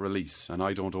 it's that release, and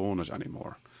I don't own it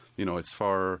anymore. It's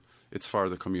for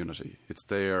the community. It's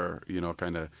their,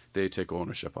 kind of, they take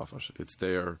ownership of it. It's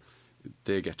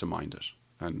they get to mind it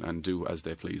and do as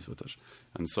they please with it.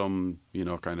 And some,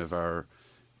 kind of are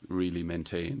really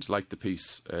maintained, like the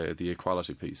piece, the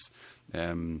equality piece.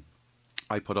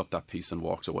 I put up that piece and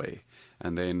walked away.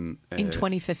 And then in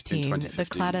 2015, the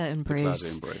Claddagh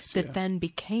Embrace, that then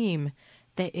became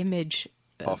the image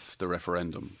of the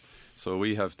referendum. So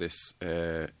we have this...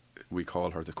 we call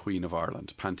her the Queen of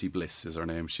Ireland. Panty Bliss is her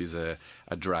name. She's a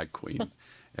drag queen.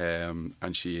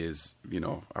 And she is,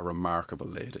 a remarkable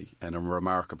lady and a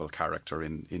remarkable character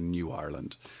in New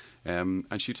Ireland. And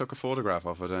she took a photograph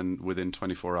of it, and within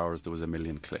 24 hours there was 1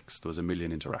 million clicks. There was 1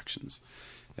 million interactions.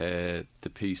 The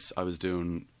piece, I was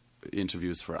doing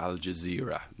interviews for Al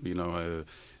Jazeera,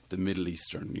 the Middle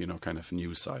Eastern, kind of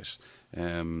news site.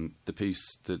 The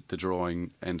piece, the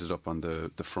drawing ended up on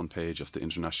the front page of the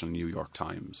International New York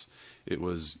Times. It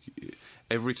was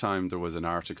every time there was an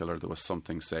article or there was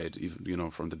something said,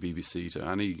 even from the BBC to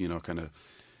any kind of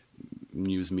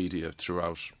news media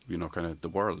throughout kind of the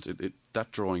world.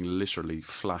 That drawing literally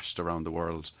flashed around the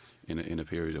world in a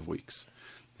period of weeks.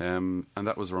 And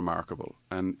that was remarkable.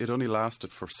 And it only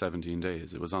lasted for 17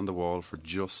 days. It was on the wall for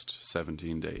just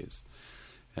 17 days.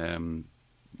 And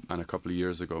a couple of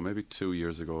years ago, maybe 2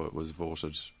 years ago, it was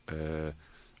voted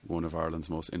one of Ireland's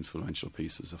most influential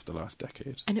pieces of the last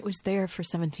decade. And it was there for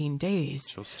 17 days.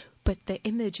 But the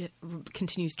image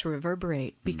continues to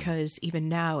reverberate because even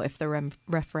now, if the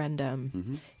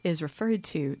referendum is referred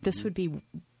to, this would be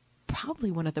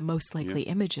probably one of the most likely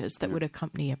images that would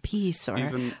accompany a piece or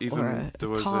a there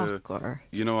was talk. Or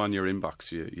on your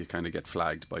inbox, you kind of get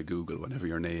flagged by Google whenever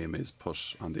your name is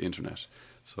put on the internet.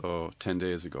 So 10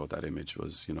 days ago, that image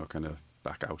was, kind of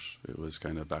back out. It was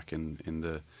kind of back in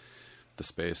the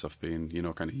space of being,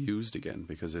 kind of used again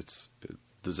because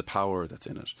there's a power that's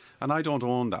in it. And I don't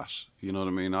own that, you know what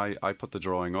I mean? I put the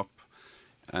drawing up,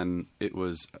 and it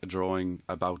was a drawing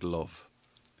about love.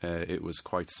 It was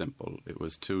quite simple. It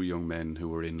was 2 young men who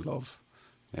were in love.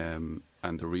 And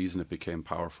the reason it became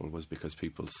powerful was because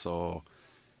people saw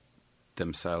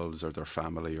themselves or their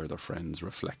family or their friends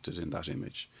reflected in that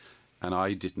image. And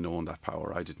I didn't own that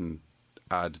power. I didn't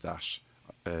add that.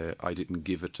 I didn't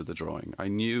give it to the drawing. I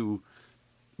knew,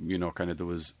 kind of there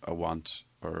was a want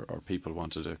or people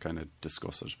wanted to kind of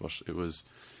discuss it, but it was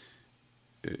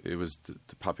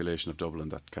the population of Dublin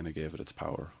that kind of gave it its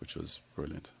power, which was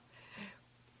brilliant.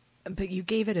 But you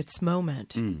gave it its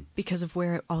moment because of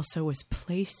where it also was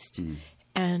placed.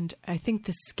 And I think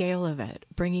the scale of it,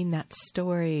 bringing that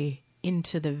story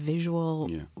into the visual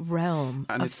realm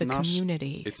and of the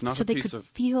community, it's not so a they piece could of,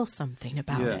 feel something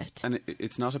about it. And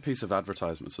it's not a piece of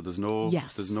advertisement, so there's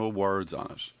no words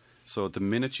on it. So the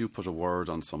minute you put a word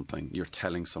on something, you're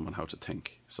telling someone how to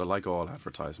think. So like all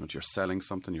advertisement, you're selling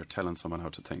something, you're telling someone how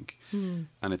to think. And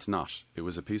it's not. It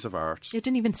was a piece of art. It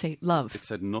didn't even say love. It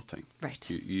said nothing. Right.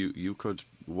 You could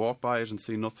walk by it and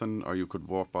see nothing, or you could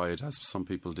walk by it as some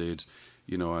people did,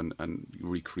 and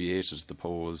recreated the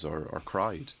pose or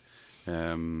cried.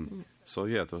 So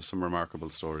there were some remarkable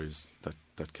stories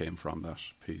that came from that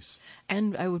piece.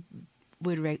 And I would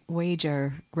would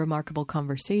wager remarkable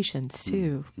conversations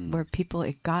too, where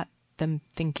it got them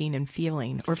thinking and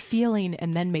feeling, or feeling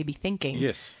and then maybe thinking.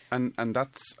 Yes, and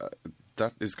that's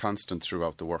that is constant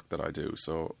throughout the work that I do.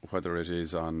 So whether it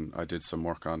is I did some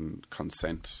work on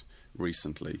consent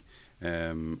recently,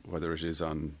 whether it is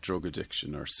on drug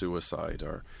addiction or suicide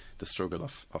or the struggle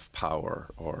of power,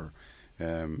 or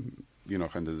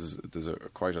kind of there's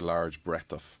quite a large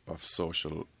breadth of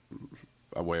social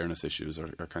awareness issues or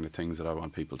kind of things that I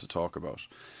want people to talk about.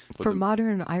 But for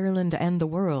modern Ireland and the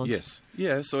world. Yes.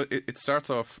 Yeah, so it starts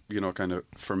off, kind of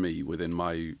for me within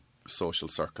my social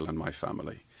circle and my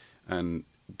family. And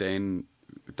then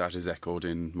that is echoed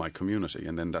in my community,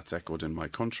 and then that's echoed in my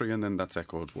country, and then that's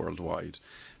echoed worldwide.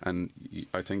 And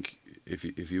I think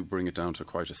if you bring it down to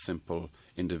quite a simple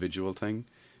individual thing,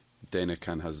 then it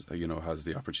has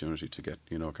the opportunity to get,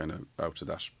 kind of out to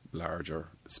that larger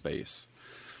space.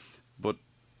 But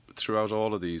throughout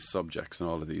all of these subjects and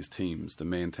all of these themes, the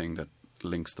main thing that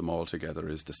links them all together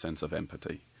is the sense of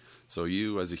empathy. So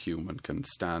you as a human can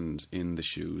stand in the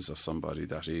shoes of somebody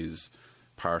that is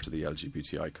part of the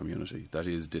LGBTI community, that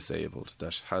is disabled,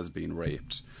 that has been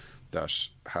raped, that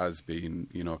has been,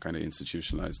 kind of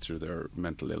institutionalized through their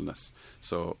mental illness.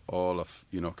 So all of,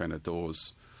 kind of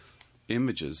those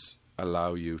images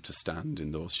allow you to stand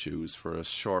in those shoes for a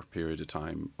short period of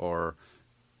time, or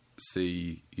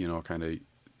see, kind of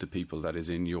the people that is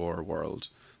in your world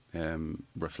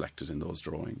reflected in those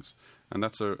drawings. And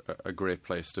that's a great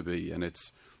place to be. And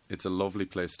it's a lovely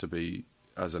place to be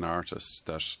as an artist,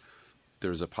 that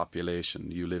there's a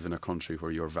population, you live in a country where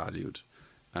you're valued.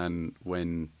 And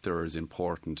when there is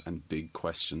important and big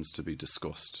questions to be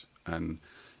discussed, and,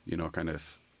 kind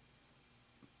of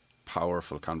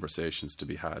powerful conversations to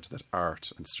be had, that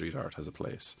art and street art has a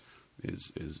place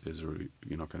is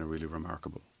kind of really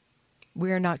remarkable.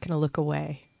 We're not going to look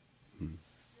away.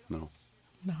 No.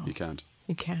 You can't.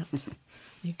 You can't.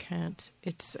 You can't.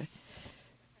 It's,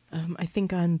 I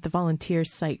think on the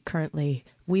Volunteers site currently,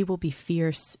 we will be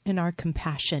fierce in our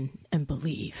compassion and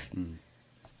believe.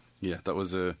 Yeah, that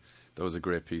was a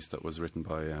great piece that was written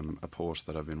by a poet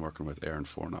that I've been working with, Aaron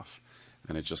Fornoff,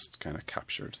 and it just kind of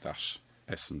captured that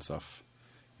essence of,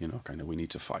 kind of we need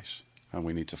to fight, and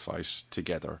we need to fight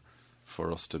together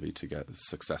for us to be together,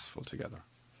 successful together.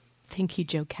 Thank you,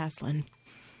 Joe Caslin.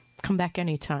 Come back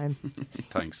anytime.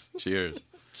 Thanks. Cheers.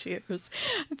 Cheers.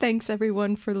 Thanks,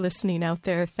 everyone, for listening out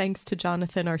there. Thanks to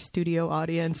Jonathan, our studio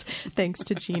audience. Thanks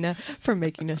to Gina for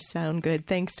making us sound good.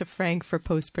 Thanks to Frank for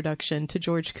post-production. To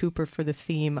George Cooper for the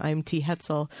theme. I'm T.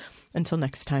 Hetzel. Until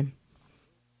next time.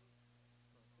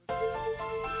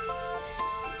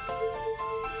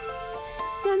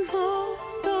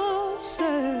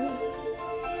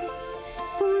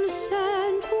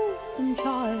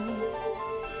 Child,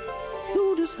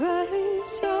 you just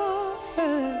raise your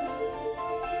head,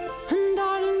 and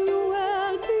darling, you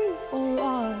will be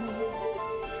alright.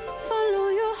 Follow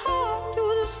your heart to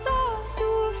the stars, you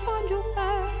will find your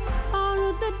way. Out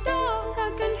of the dark, I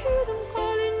can hear them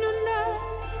calling your name.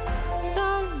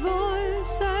 Their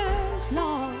voices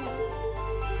loud,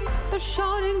 they're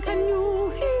shouting, can you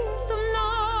hear them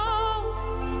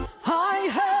now? I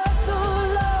have the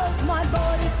love, my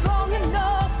body's strong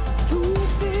enough to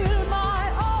build my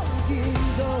own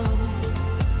kingdom.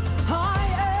 I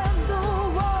am the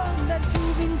one that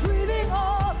you've been dreaming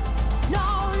of.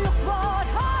 Now look what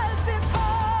I've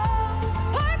become.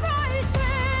 I'm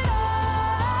rising up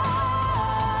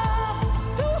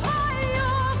to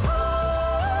higher ground.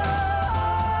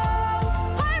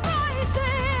 I'm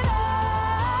rising up,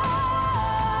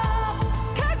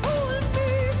 can't hold me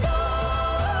down.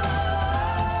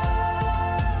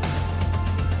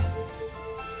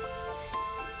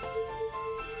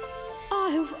 I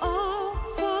have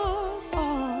offered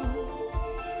all,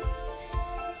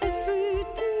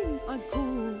 everything I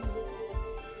could,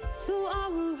 so I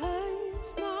will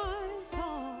raise my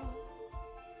cup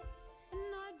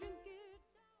and I drink it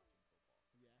down.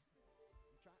 I'm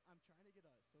trying to get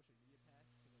a social media pass to the wrestling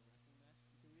match in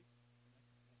 2 weeks.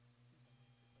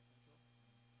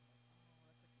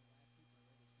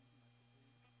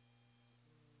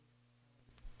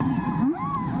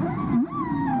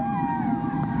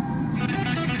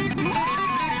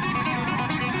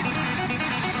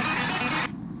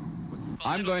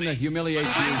 I'm going to humiliate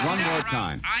you one more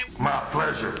time. My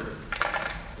pleasure.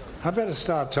 I better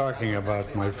start talking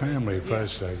about my family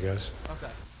first, I guess.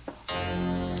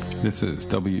 This is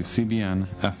WCBN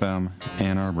FM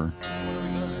Ann Arbor.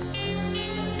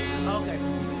 Okay,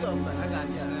 you go. I got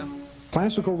you.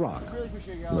 Classical rock,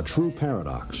 the true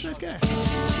paradox. Nice guy.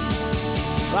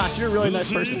 Ross, you're a really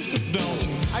nice person. Don't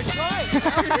you? I tried.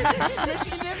 It's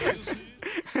making a difference.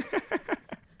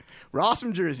 Ross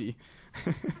from Jersey.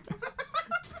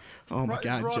 Oh my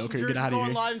God, Ross Joker, from get Jersey out of going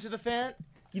here. live into the fan.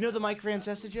 You know the Mike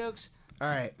Francesa jokes? All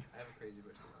right. I have a crazy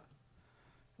verse.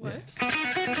 What?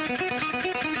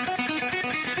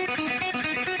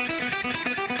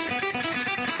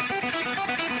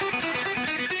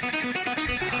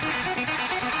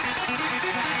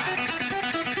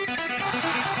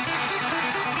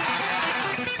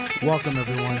 Welcome,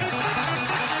 everyone.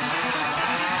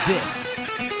 This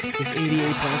is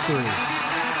 88.3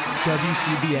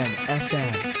 WCBN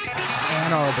FM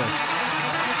Ann Arbor.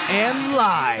 And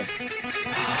live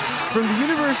from the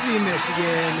University of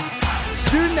Michigan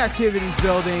Student Activities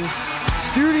Building,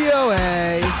 Studio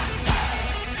A.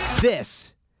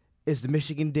 This is the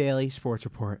Michigan Daily Sports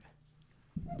Report.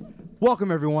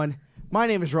 Welcome, everyone. My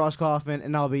name is Ross Kaufman,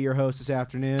 and I'll be your host this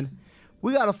afternoon.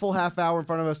 We got a full half hour in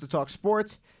front of us to talk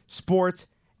sports,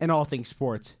 and all things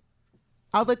sports.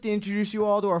 I'd like to introduce you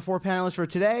all to our 4 panelists for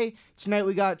today. Tonight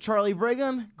we got Charlie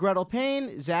Brigham, Gretel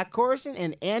Payne, Zach Corson,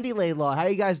 and Andy Laidlaw. How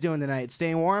you guys doing tonight?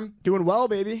 Staying warm? Doing well,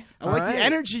 baby. I like the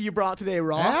energy you brought today,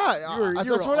 Ross. Yeah, that's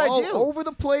you're what all I do. over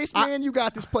the place, man. You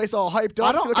got this place all hyped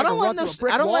up. I don't let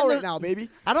no baby.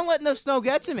 I don't let no snow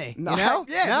get to me. No, you know?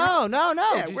 yeah, No.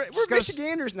 Yeah, we're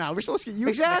Michiganders now. We're supposed to get used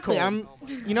exactly. to the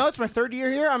cold. It's my 3rd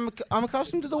year here. I'm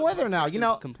accustomed to the weather now. You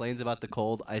know, complains about the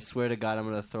cold. I swear to God, I'm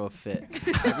gonna throw a fit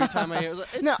every time I hear.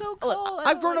 It's so cold.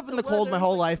 I've grown up in the cold my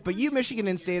whole life, but you Michigan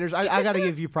in-staters, I got to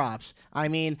give you props. I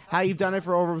mean, how you've done it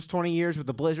for over 20 years with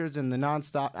the blizzards and the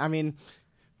nonstop. I mean,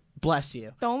 bless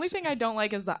you. The only thing I don't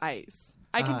like is the ice.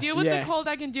 I can deal with the cold,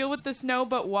 I can deal with the snow,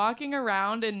 but walking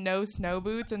around in no snow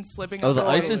boots and slipping. Oh, the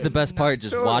ice is the best part.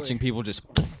 Just watching people just.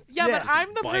 Yeah, but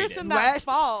I'm the person that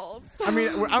falls. I mean,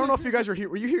 I don't know if you guys were here.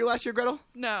 Were you here last year, Gretel?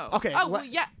 No. Okay. Oh, well,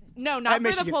 yeah. No, not for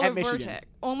Michigan, the polar at Michigan. vortex.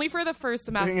 Only for the first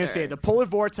semester. I was going to say, the polar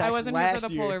vortex I wasn't last here for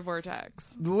the year, polar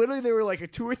vortex. Literally, they were like a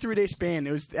 2 or 3 day span.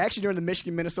 It was actually during the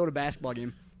Michigan-Minnesota basketball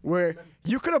game where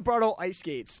you could have brought out ice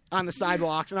skates on the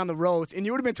sidewalks and on the roads, and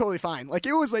you would have been totally fine. Like,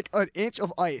 it was like an inch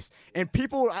of ice. And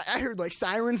people, I heard like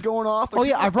sirens going off.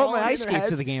 Like, I brought my ice skates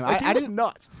to the game. Like, I didn't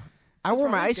nuts. I wore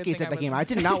my ice skates at the game. I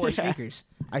did not wear sneakers.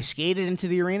 I skated into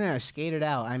the arena and I skated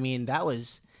out. I mean, that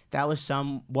was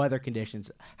some weather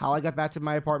conditions. How I got back to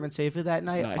my apartment safely that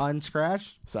night,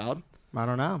 unscratched. Solid. I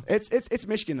don't know. It's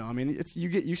Michigan though. I mean, you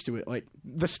get used to it. Like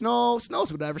the snow's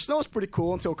whatever. Snow's pretty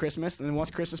cool until Christmas, and then once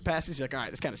Christmas passes, you're like, all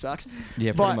right, this kind of sucks.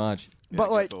 Yeah, pretty much.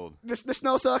 But like the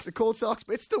snow sucks, the cold sucks,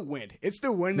 but it's the wind. It's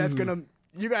the wind that's gonna.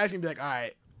 You guys gonna be like, all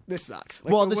right, this sucks.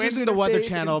 Like, well, this isn't the Weather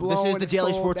Channel. This is the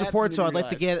Daily Sports Report, so I'd like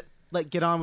to get on